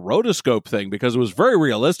 like a rotoscope thing because it was very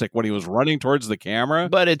realistic when he was running towards the camera.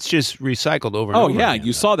 But it's just recycled over and Oh, over yeah. again,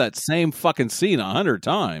 You though. saw that same fucking scene 100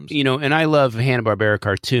 times. And I love Hanna-Barbera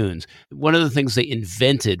cartoons. One of the things they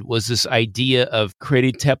invented was this idea of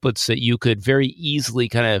creating templates that you could very easily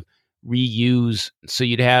kind of reuse. So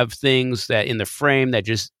you'd have things that in the frame that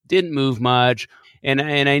just didn't move much. And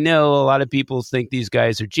I know a lot of people think these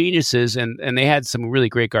guys are geniuses, and they had some really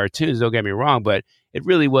great cartoons, don't get me wrong, but it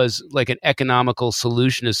really was like an economical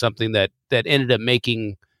solution to something that ended up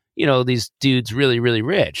making, these dudes really, really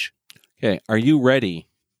rich. Okay. Are you ready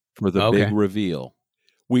for the big reveal?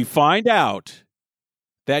 We find out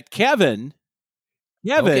that Kevin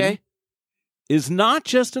is not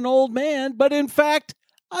just an old man, but in fact,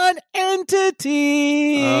 an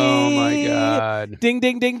entity. Oh my God. Ding,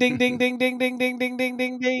 ding, ding, ding, ding, ding, ding, ding, ding, ding, ding,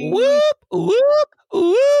 ding, ding. Whoop, whoop,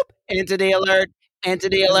 whoop. Entity alert.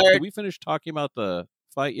 Entity alert. Did we finish talking about the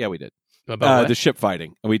fight? Yeah, we did. About The ship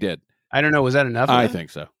fighting. We did. I don't know. Was that enough? I think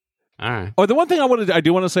so. All right. Oh, the one thing I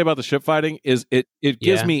do want to say about the ship fighting is it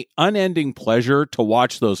gives me unending pleasure to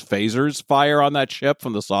watch those phasers fire on that ship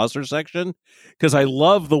from the saucer section, because I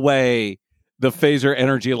love the way the phaser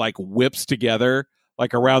energy like whips together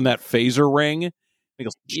like around that phaser ring. It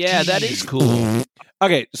goes, Yeah, that is cool.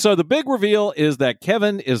 Okay, so the big reveal is that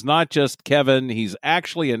Kevin is not just Kevin. He's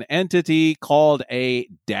actually an entity called a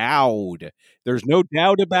Dowd. There's no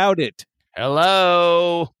doubt about it.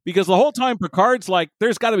 Hello. Because the whole time Picard's like,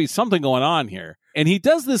 there's got to be something going on here. And he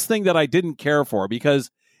does this thing that I didn't care for, because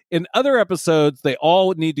in other episodes, they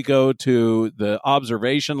all need to go to the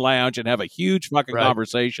observation lounge and have a huge fucking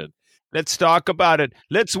conversation. Let's talk about it.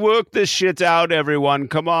 Let's work this shit out, everyone.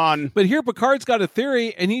 Come on. But here Picard's got a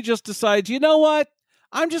theory, and he just decides, you know what?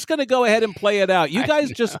 I'm just going to go ahead and play it out. You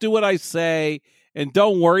guys just do what I say and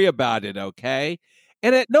don't worry about it, okay?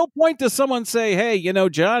 And at no point does someone say, hey,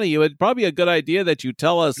 Johnny, it would probably be a good idea that you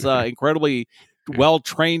tell us incredibly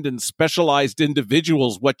well-trained and specialized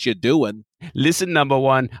individuals what you're doing. Listen, number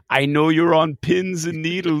one, I know you're on pins and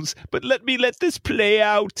needles, but let this play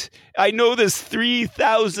out. I know there's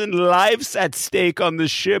 3,000 lives at stake on the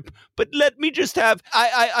ship, but let me just have,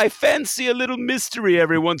 I fancy a little mystery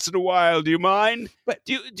every once in a while. Do you mind? But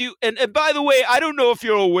do you, and by the way, I don't know if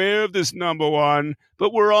you're aware of this, number one,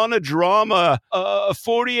 but we're on a drama, a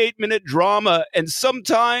 48-minute drama, and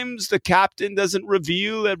sometimes the captain doesn't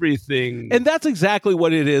reveal everything. And that's exactly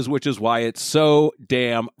what it is, which is why it's so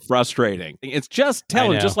damn frustrating. It's just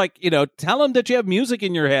tell him, just like, tell him that you have music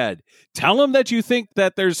in your head. Tell him that you think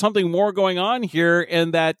that there's something more going on here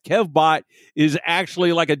and that Kevbot is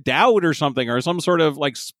actually like a Dowd or something, or some sort of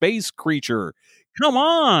like space creature. Come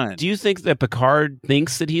on. Do you think that Picard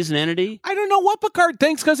thinks that he's an entity? I don't know what Picard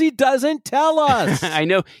thinks because he doesn't tell us. I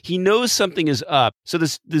know. He knows something is up. So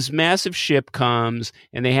this massive ship comes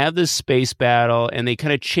and they have this space battle and they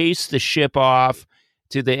kind of chase the ship off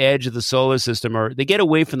to the edge of the solar system, or they get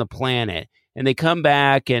away from the planet and they come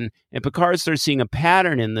back and Picard starts seeing a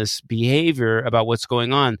pattern in this behavior about what's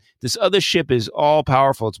going on. This other ship is all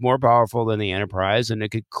powerful. It's more powerful than the Enterprise and it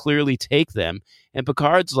could clearly take them. And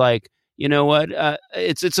Picard's like, you know what?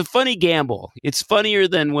 It's a funny gamble. It's funnier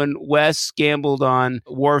than when Wes gambled on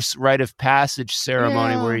Worf's rite of passage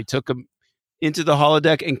ceremony, where he took him into the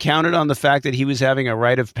holodeck and counted on the fact that he was having a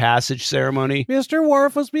rite of passage ceremony. Mr.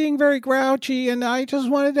 Worf was being very grouchy, and I just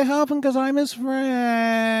wanted to help him because I'm his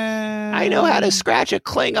friend. I know how to scratch a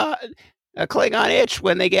Klingon itch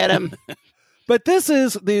when they get him. But this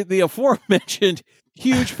is the aforementioned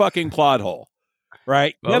huge fucking plot hole,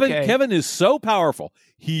 right? Okay. Kevin is so powerful.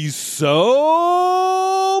 He's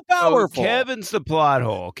so powerful. Oh, Kevin's the plot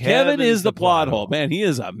hole. Kevin is the plot hole. Man, he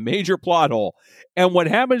is a major plot hole. And what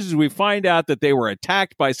happens is we find out that they were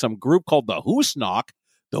attacked by some group called the Hoosnock.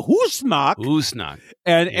 The Hoosnock. Hoosnock.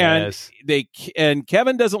 And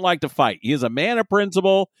Kevin doesn't like to fight. He is a man of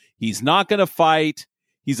principle. He's not going to fight.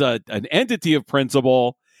 He's an entity of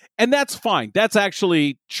principle. And that's fine. That's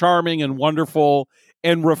actually charming and wonderful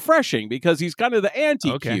and refreshing because he's kind of the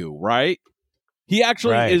anti-Q, right? He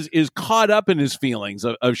actually is caught up in his feelings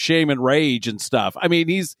of shame and rage and stuff. I mean,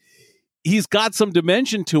 he's got some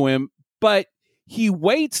dimension to him, but he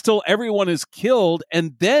waits till everyone is killed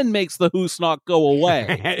and then makes the Hoosnock go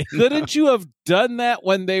away. Couldn't you have done that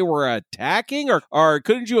when they were attacking, or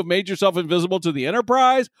couldn't you have made yourself invisible to the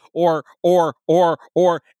Enterprise, or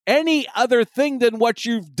any other thing than what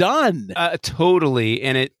you've done? Totally.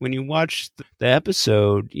 And when you watch the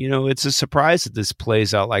episode, it's a surprise that this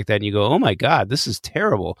plays out like that, and you go, "Oh my God, this is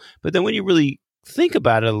terrible." But then when you really think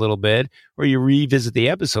about it a little bit, or you revisit the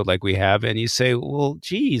episode like we have, and you say, "Well,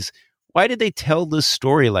 geez, why did they tell this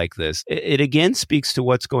story like this?" It again speaks to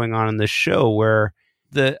what's going on in this show, where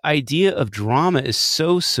the idea of drama is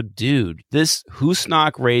so subdued. This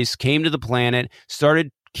Husnak race came to the planet,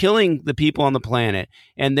 started killing the people on the planet,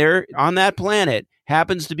 and there on that planet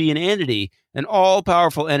happens to be an entity, an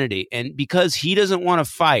all-powerful entity. And because he doesn't want to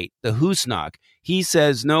fight the Husnak, he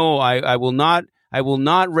says, no, I will not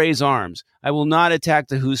raise arms. I will not attack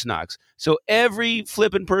the Husnaks. So every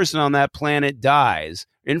flippin' person on that planet dies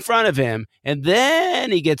in front of him, and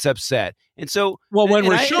then he gets upset. And so, when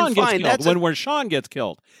and Rashawn gets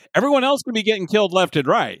killed, everyone else could be getting killed left and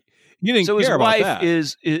right. You didn't care about that.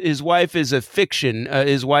 His wife is a fiction.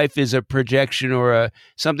 His wife is a projection or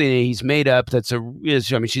something that he's made up.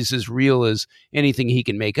 She's as real as anything he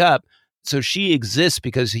can make up. So she exists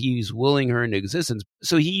because he's willing her into existence.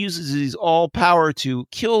 So he uses his all power to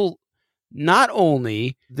kill not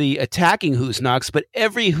only the attacking Husnaks, but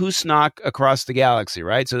every Husnak across the galaxy,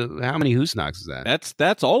 right? So how many Husnaks is that?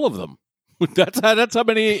 That's all of them. That's how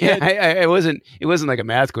many. Yeah, it wasn't like a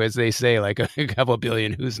math quiz. They say like a couple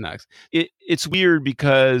billion Husnaks. It's weird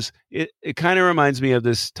because it kind of reminds me of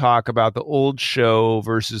this talk about the old show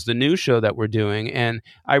versus the new show that we're doing. And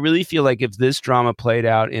I really feel like if this drama played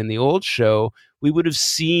out in the old show, we would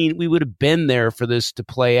have been there for this to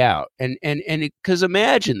play out. And because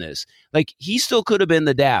imagine this, like he still could have been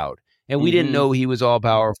the Dowd, and we didn't know he was all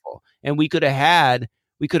powerful, and we could have had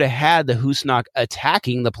the Husnak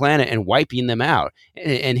attacking the planet and wiping them out,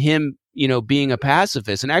 and him, being a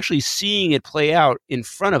pacifist and actually seeing it play out in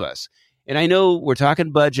front of us. And I know we're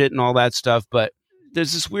talking budget and all that stuff, but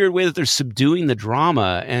there's this weird way that they're subduing the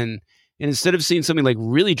drama. And instead of seeing something like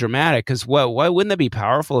really dramatic, because why wouldn't that be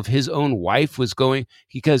powerful if his own wife was going?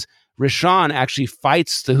 Because Rashawn actually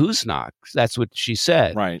fights the Husnak. That's what she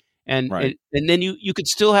said. Right. And then you could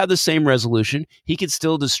still have the same resolution. He could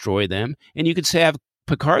still destroy them, and you could have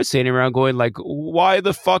Picard standing around going like, why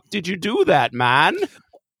the fuck did you do that, man?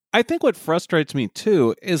 I think what frustrates me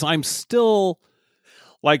too is I'm still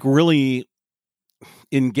like really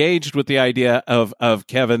engaged with the idea of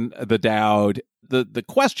Kevin the Dowd. The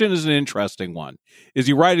question is an interesting one. Is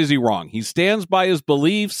he right? Is he wrong? He stands by his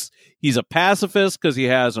beliefs. He's a pacifist because he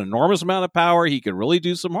has an enormous amount of power. He can really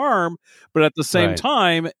do some harm, but at the same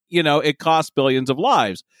time, it costs billions of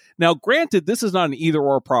lives. Now, granted, this is not an either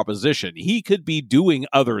or proposition. He could be doing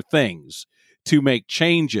other things to make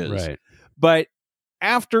changes. Right. But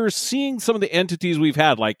after seeing some of the entities we've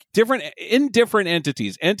had, like different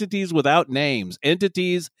entities without names,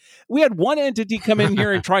 we had one entity come in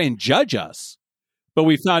here and try and judge us, but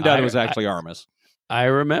we found out it was actually Armus. I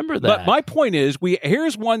remember that. But my point is,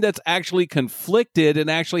 here's one that's actually conflicted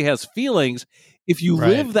and actually has feelings. If you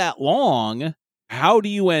live that long, how do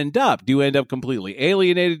you end up? Do you end up completely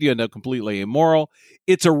alienated? Do you end up completely immoral?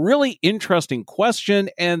 It's a really interesting question,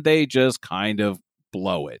 and they just kind of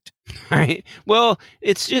blow it. Right. Well,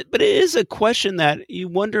 but it is a question that you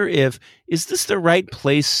wonder is this the right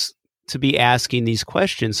place to be asking these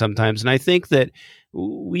questions sometimes? And I think that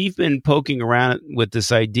we've been poking around with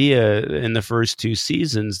this idea in the first two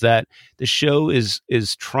seasons that the show is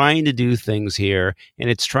trying to do things here, and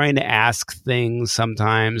it's trying to ask things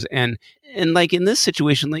sometimes. And like in this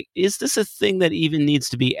situation, like, is this a thing that even needs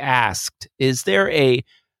to be asked? Is there a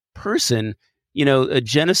person, a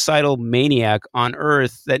genocidal maniac on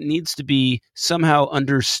Earth that needs to be somehow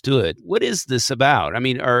understood? What is this about? I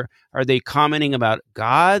mean, are they commenting about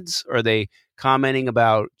gods? Are they commenting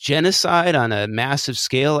about genocide on a massive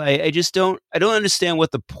scale? I don't understand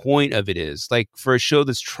what the point of it is, like, for a show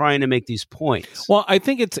that's trying to make these points. Well, I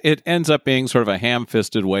think it ends up being sort of a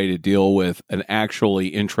ham-fisted way to deal with an actually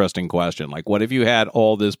interesting question. Like, what if you had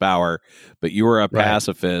all this power, but you were a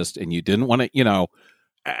pacifist and you didn't want to,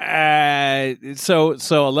 so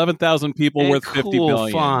 11,000 people worth 50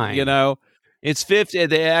 billion, fine. It's 50.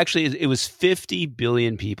 It was 50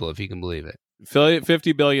 billion people, if you can believe it.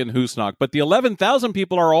 50 billion Husnak, but the 11,000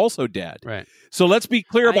 people are also dead. Right. So let's be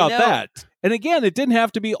clear about that. And again, it didn't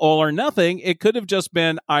have to be all or nothing. It could have just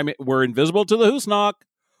been, we're invisible to the Husnak.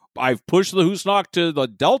 I've pushed the Husnak to the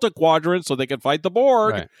Delta Quadrant so they can fight the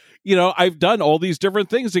Borg. Right. I've done all these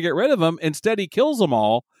different things to get rid of them. Instead, he kills them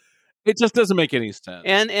all. It just doesn't make any sense.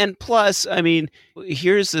 And plus, I mean,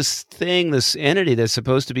 here's this entity that's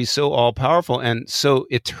supposed to be so all-powerful and so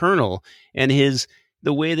eternal, and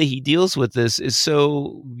the way that he deals with this is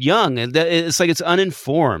so young, and it's like it's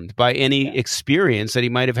uninformed by any experience that he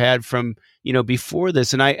might have had from, before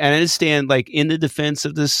this. And I understand, like, in the defense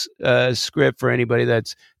of this script, for anybody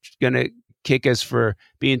that's going to kick us for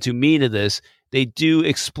being too mean to this, they do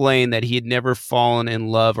explain that he had never fallen in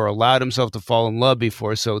love or allowed himself to fall in love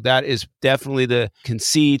before. So that is definitely the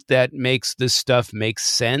conceit that makes this stuff make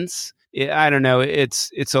sense. I don't know.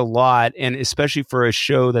 It's a lot, and especially for a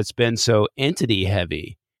show that's been so entity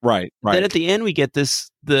heavy. Right. Then at the end, we get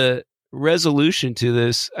the resolution to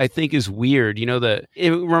this, I think, is weird. It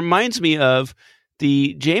reminds me of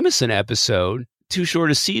the Jameson episode, Too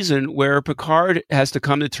Short a Season, where Picard has to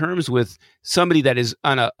come to terms with somebody that is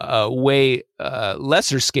on a way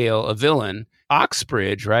lesser scale, a villain,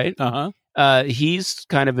 Oxbridge, right? Uh-huh. He's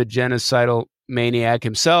kind of a genocidal maniac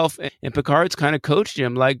himself, and Picard's kind of coached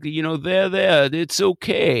him like, there, it's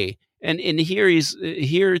okay. And here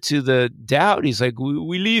to the doubt, he's like,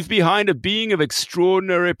 we leave behind a being of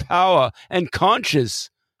extraordinary power and conscious.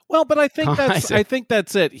 Well, but I think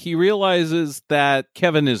that's it. He realizes that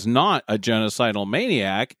Kevin is not a genocidal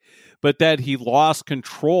maniac, but that he lost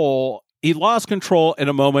control. He lost control in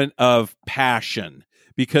a moment of passion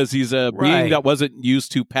because he's a being that wasn't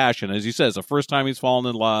used to passion. As he says, the first time he's fallen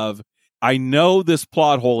in love. I know this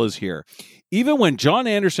plot hole is here. Even when John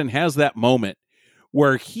Anderson has that moment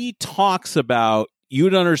where he talks about, you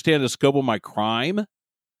don't understand the scope of my crime,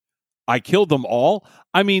 I killed them all.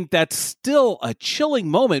 I mean, that's still a chilling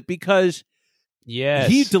moment because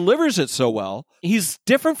he delivers it so well. He's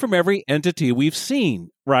different from every entity we've seen,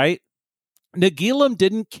 right? Nagilum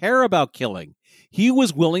didn't care about killing. He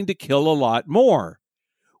was willing to kill a lot more.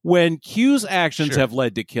 When Q's actions have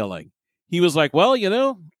led to killing, he was like, well,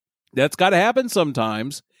 that's got to happen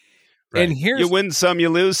sometimes. Right. And here's you win some, you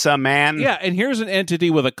lose some, man. Yeah, and here's an entity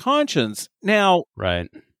with a conscience. Now,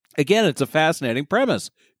 again, it's a fascinating premise.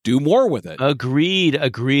 Do more with it. Agreed.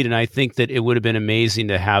 And I think that it would have been amazing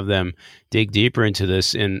to have them dig deeper into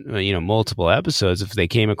this in multiple episodes if they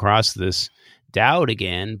came across this doubt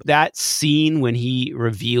again. That scene when he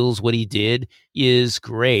reveals what he did is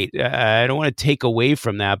great. I don't want to take away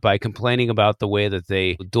from that by complaining about the way that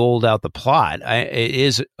they doled out the plot. It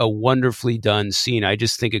is a wonderfully done scene. I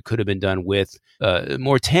just think it could have been done with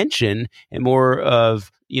more tension and more of,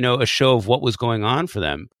 a show of what was going on for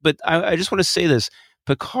them. But I just want to say this.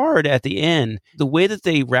 Picard at the end, the way that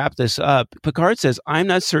they wrap this up, Picard says, I'm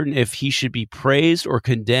not certain if he should be praised or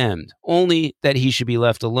condemned, only that he should be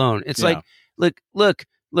left alone. It's like, look,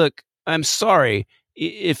 I'm sorry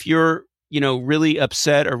if you're, really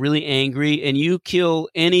upset or really angry and you kill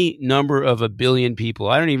any number of 1 billion people.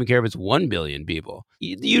 I don't even care if it's 1 billion people.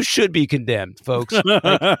 You should be condemned, folks.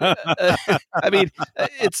 I mean,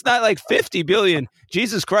 it's not like 50 billion.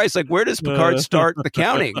 Jesus Christ, where does Picard start the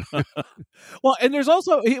counting? Well, and there's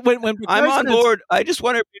also when I'm on board. I just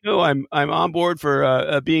want to know I'm on board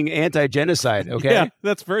for being anti-genocide. Okay, yeah,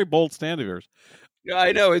 that's a very bold stand of yours.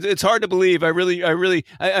 I know it's hard to believe.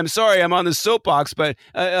 I'm sorry. I'm on the soapbox, but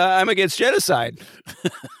I'm against genocide.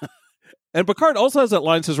 And Picard also has that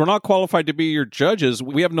line, says, we're not qualified to be your judges.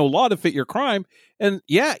 We have no law to fit your crime. And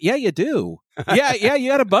yeah, you do. Yeah,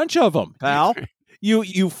 you had a bunch of them, pal.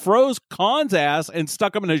 You froze Khan's ass and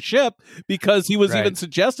stuck him in a ship because he was even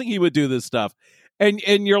suggesting he would do this stuff.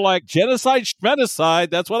 And you're like, genocide,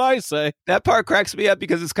 schmenocide, that's what I say. That part cracks me up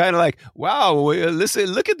because it's kind of like, wow, listen,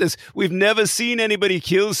 look at this. We've never seen anybody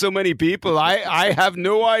kill so many people. I have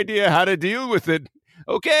no idea how to deal with it.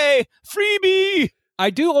 Okay, freebie. I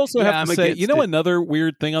do also have to say, another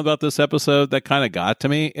weird thing about this episode that kind of got to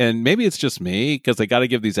me, and maybe it's just me because they got to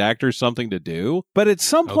give these actors something to do. But at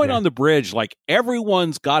some point on the bridge,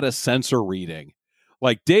 everyone's got a sensor reading.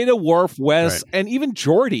 Like Data, Worf, Wes, and even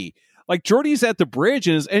Geordi. Like Geordi's at the bridge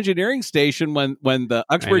in his engineering station when the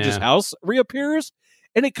Uxbridge's house reappears,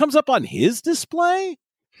 and it comes up on his display.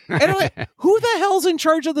 And I'm like, who the hell's in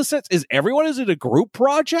charge of the sets? Is it a group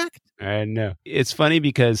project? I know. It's funny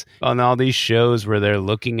because on all these shows where they're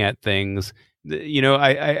looking at things,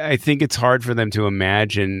 I think it's hard for them to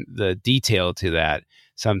imagine the detail to that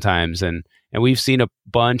sometimes. And we've seen a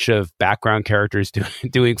bunch of background characters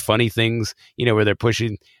doing funny things, where they're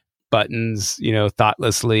pushing buttons,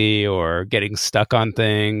 thoughtlessly or getting stuck on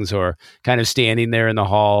things or kind of standing there in the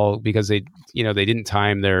hall because they didn't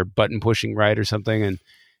time their button pushing right or something. And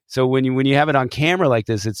so when you have it on camera like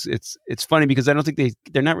this, it's funny because I don't think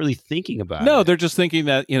they're not really thinking about it. No, they're just thinking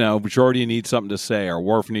that, Geordi needs something to say or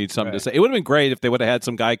Worf needs something to say. It would have been great if they would have had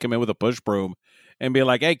some guy come in with a push broom and be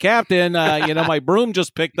like, hey, Captain, my broom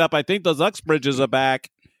just picked up. I think those Uxbridges are back.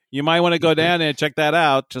 You might want to go down there and check that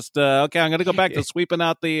out. Just, okay, I'm going to go back to sweeping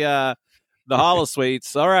out the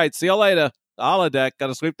holosuites. All right, see you later. Holodeck, got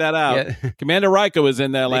to sweep that out. Yeah. Commander Riker was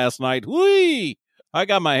in there last night. Whee! I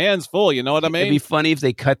got my hands full, you know what I mean? It'd be funny if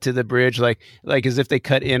they cut to the bridge, like as if they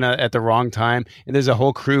cut in at the wrong time, and there's a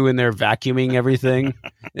whole crew in there vacuuming everything.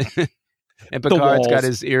 And Picard's got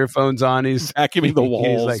his earphones on. He's vacuuming the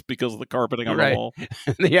walls because of the carpeting on the wall.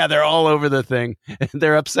 Yeah, they're all over the thing.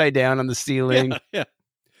 They're upside down on the ceiling. Yeah.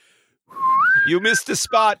 You missed a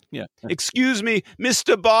spot. Yeah. Excuse me,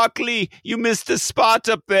 Mr. Barkley. You missed a spot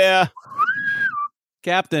up there.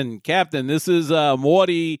 Captain, this is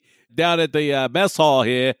Morty down at the mess hall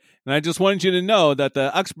here, and I just wanted you to know that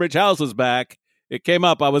the Uxbridge House is back. It came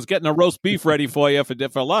up. I was getting a roast beef ready for you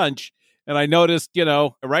for lunch, and I noticed,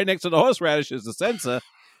 right next to the horseradish is the sensor,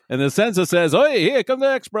 and the sensor says, "Oh, here come the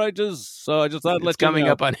Uxbridges." So I just thought, It's coming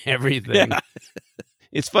up on everything. Yeah.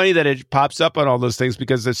 It's funny that it pops up on all those things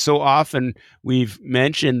because it's so often we've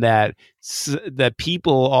mentioned that that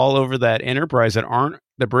people all over that Enterprise that aren't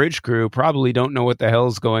the bridge crew probably don't know what the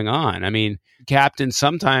hell's going on. I mean, Captain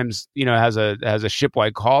sometimes, has a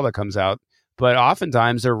shipwide call that comes out, but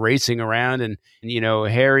oftentimes they're racing around and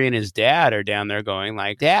Harry and his dad are down there going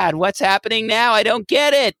like, "Dad, what's happening now? I don't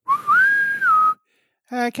get it."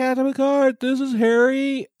 Hi, Captain Picard. This is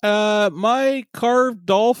Harry. My carved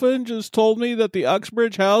dolphin just told me that the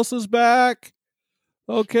Uxbridge House is back.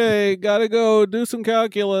 Okay, gotta go do some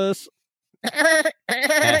calculus. I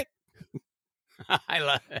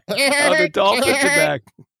love it. Oh, the dolphins are back.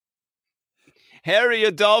 Harry,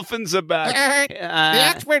 your dolphins are back. The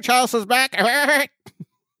Uxbridge House is back.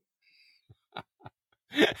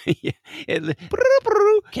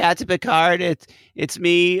 Captain Picard, it's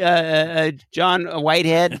me, John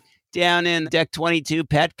Whitehead, down in Deck 22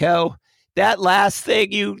 Petco. That last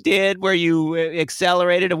thing you did where you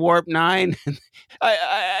accelerated a Warp 9,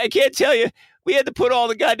 I can't tell you. We had to put all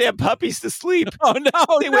the goddamn puppies to sleep. Oh,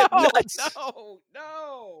 no, they went nuts.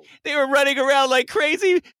 No. They were running around like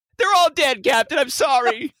crazy. They're all dead, Captain. I'm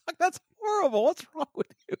sorry. That's horrible. What's wrong with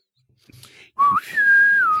you?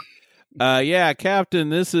 Yeah, Captain,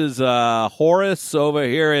 this is Horace over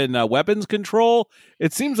here in weapons control.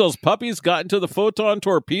 It seems those puppies got into the photon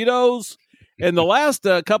torpedoes. And the last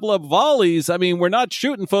couple of volleys, I mean, we're not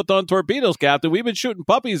shooting photon torpedoes, Captain. We've been shooting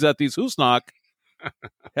puppies at these Husnock.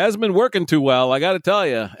 Hasn't been working too well, I got to tell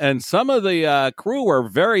you. And some of the crew were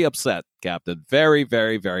very upset, Captain. Very,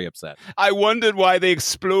 very, very upset. I wondered why they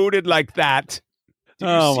exploded like that. Did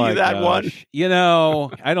you see that one?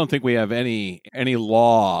 I don't think we have any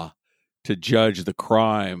law to judge the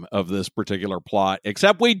crime of this particular plot,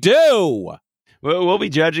 except we do. Well, we'll be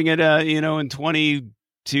judging it, in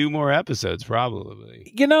 22 more episodes,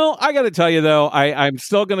 probably. I got to tell you though, I'm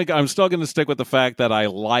still gonna stick with the fact that I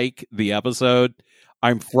like the episode.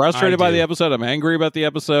 I'm frustrated by the episode. I'm angry about the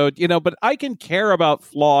episode. But I can care about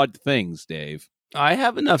flawed things, Dave. I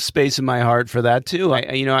have enough space in my heart for that too.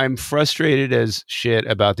 I'm frustrated as shit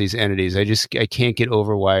about these entities. I can't get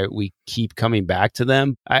over why we keep coming back to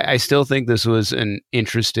them. I still think this was an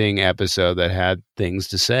interesting episode that had things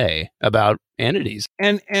to say about entities.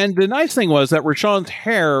 And the nice thing was that Rashawn's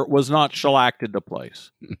hair was not shellacked into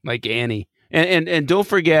place. Like Annie. And don't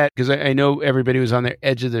forget, because I know everybody was on the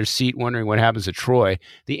edge of their seat wondering what happens to Troy.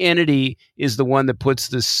 The entity is the one that puts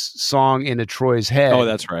this song into Troy's head. Oh,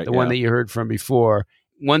 that's right. The one that you heard from before.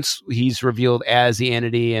 Once he's revealed as the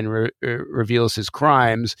entity and reveals his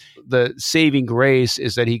crimes, the saving grace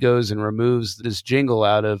is that he goes and removes this jingle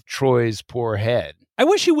out of Troy's poor head. I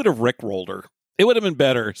wish he would have rickrolled her. It would have been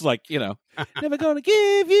better. It's like, never gonna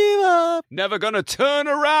give you up. Never gonna turn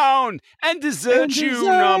around and desert you,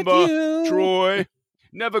 Troy.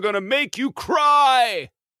 Never gonna make you cry.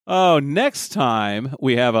 Oh, next time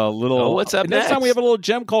we have a little... Oh, what's up next? Next time we have a little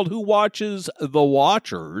gem called Who Watches the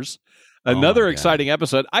Watchers. Another exciting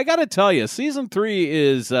episode. I got to tell you, season 3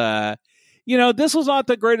 is... this was not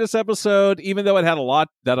the greatest episode, even though it had a lot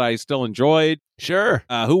that I still enjoyed. Sure.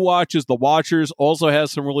 Who Watches the Watchers also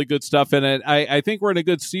has some really good stuff in it. I think we're in a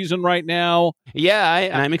good season right now. Yeah,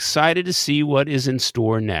 I'm excited to see what is in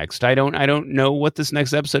store next. I don't know what this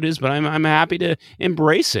next episode is, but I'm happy to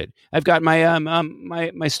embrace it. I've got my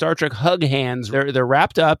my Star Trek hug hands. They're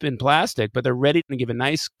wrapped up in plastic, but they're ready to give a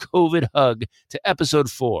nice COVID hug to episode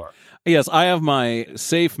 4. Yes, I have my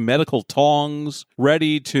safe medical tongs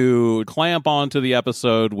ready to clamp onto the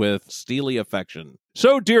episode with steely affection.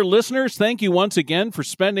 So, dear listeners, thank you once again for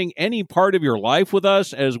spending any part of your life with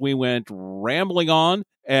us as we went rambling on.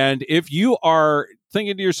 And if you are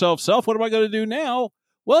thinking to yourself, what am I going to do now?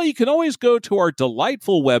 Well, you can always go to our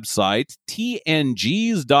delightful website,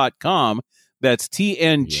 tngs.com. That's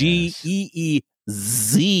TNGEEZ,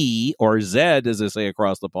 or Z, as they say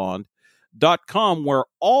across the pond, .com, where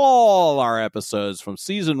all our episodes from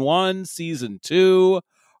season 1, season 2,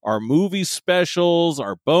 our movie specials,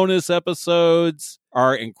 our bonus episodes,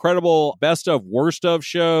 our incredible best of worst of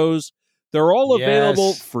shows, they're all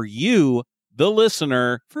available for you, the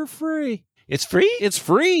listener, for free. It's free? It's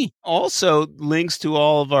free. Also, links to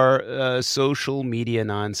all of our social media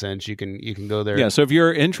nonsense. You can go there. Yeah, so if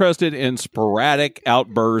you're interested in sporadic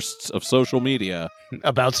outbursts of social media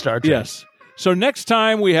about Star Trek. Yes. So next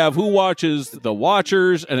time we have Who Watches the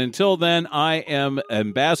Watchers, and until then, I am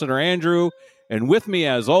Ambassador Andrew, and with me,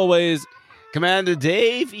 as always, Commander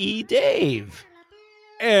Dave E. Dave.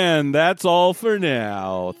 and that's all for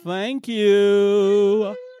now. Thank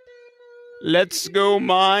you. Let's go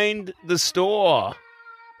mind the store.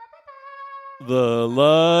 The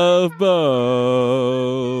Love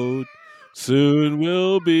Boat. Soon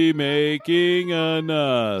we'll be making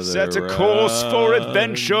another. Set a course for run.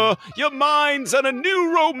 adventure. Your mind's on a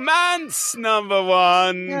new romance, number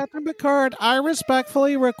one. Captain Picard, I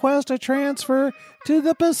respectfully request a transfer to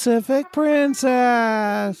the Pacific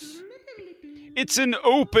Princess. It's an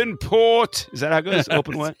open port. Is that how it goes?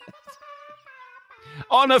 Open what?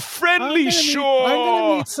 On a friendly I'm shore.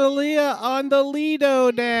 gonna meet Celia on the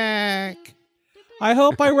Lido deck. I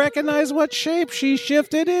hope I recognize what shape she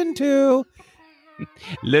shifted into.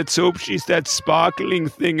 Let's hope she's that sparkling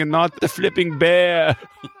thing and not the flipping bear.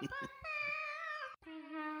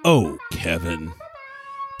 Oh, Kevin.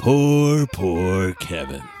 Poor, poor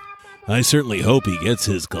Kevin. I certainly hope he gets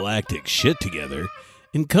his galactic shit together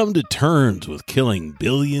and come to terms with killing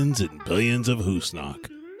billions and billions of Hoosnock.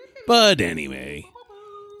 But anyway,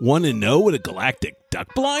 want to know what a galactic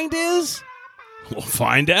duck blind is? We'll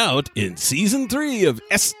find out in Season 3 of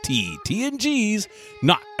STTNG's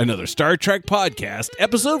Not Another Star Trek Podcast,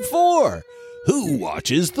 Episode 4, Who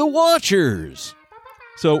Watches the Watchers?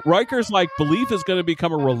 So Riker's like, belief is going to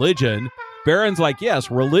become a religion. Baron's like,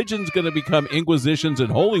 yes, religion's going to become inquisitions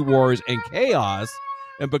and holy wars and chaos.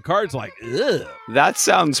 And Picard's like, ugh. That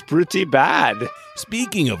sounds pretty bad.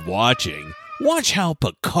 Speaking of watching, watch how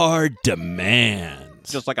Picard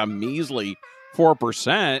demands. Just like a measly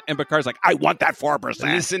 4%. And Picard's like, I want that 4%.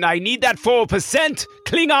 Listen, I need that 4%.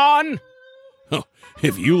 Klingon.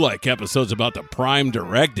 If you like episodes about the Prime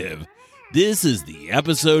Directive, this is the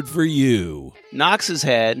episode for you. Knocks his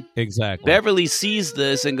head. Exactly. Beverly sees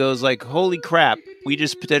this and goes like, holy crap, we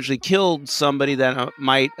just potentially killed somebody that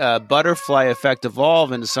might butterfly effect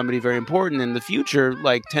evolve into somebody very important in the future,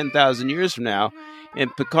 like 10,000 years from now.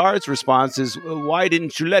 And Picard's response is, why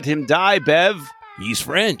didn't you let him die, Bev? He's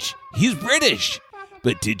French. He's British.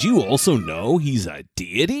 But did you also know he's a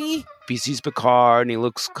deity? He sees Picard and he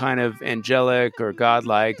looks kind of angelic or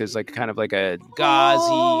godlike. There's like kind of like a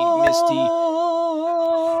gauzy,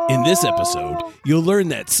 misty. In this episode, you'll learn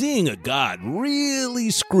that seeing a god really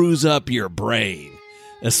screws up your brain,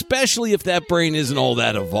 especially if that brain isn't all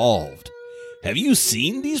that evolved. Have you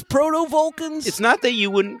seen these proto-Vulcans? It's not that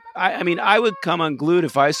you wouldn't. I mean, I would come unglued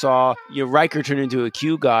if I saw Riker turn into a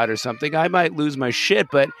Q god or something. I might lose my shit,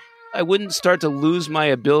 but I wouldn't start to lose my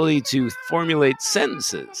ability to formulate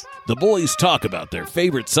sentences. The boys talk about their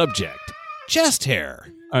favorite subject, chest hair.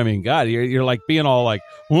 I mean, God, you're like being all like,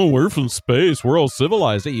 oh, we're from space. We're all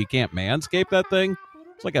civilized. You can't manscape that thing.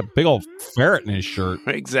 It's like a big old ferret in his shirt.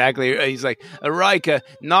 Exactly. He's like, Riker,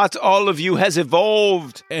 not all of you has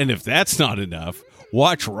evolved. And if that's not enough,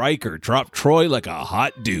 watch Riker drop Troy like a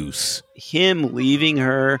hot deuce. Him leaving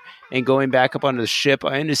her and going back up onto the ship,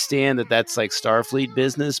 I understand that that's like Starfleet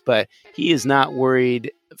business, but he is not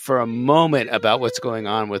worried for a moment about what's going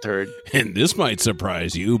on with her. And this might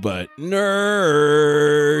surprise you, but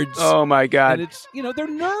nerds. Oh my God. And it's, they're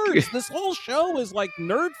nerds. This whole show is like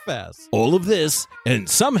nerd fest. All of this and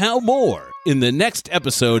somehow more in the next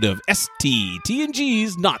episode of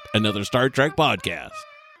STTNG's Not Another Star Trek Podcast.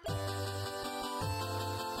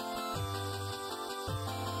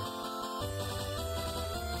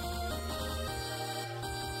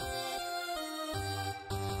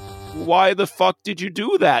 Why the fuck did you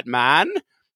do that, man?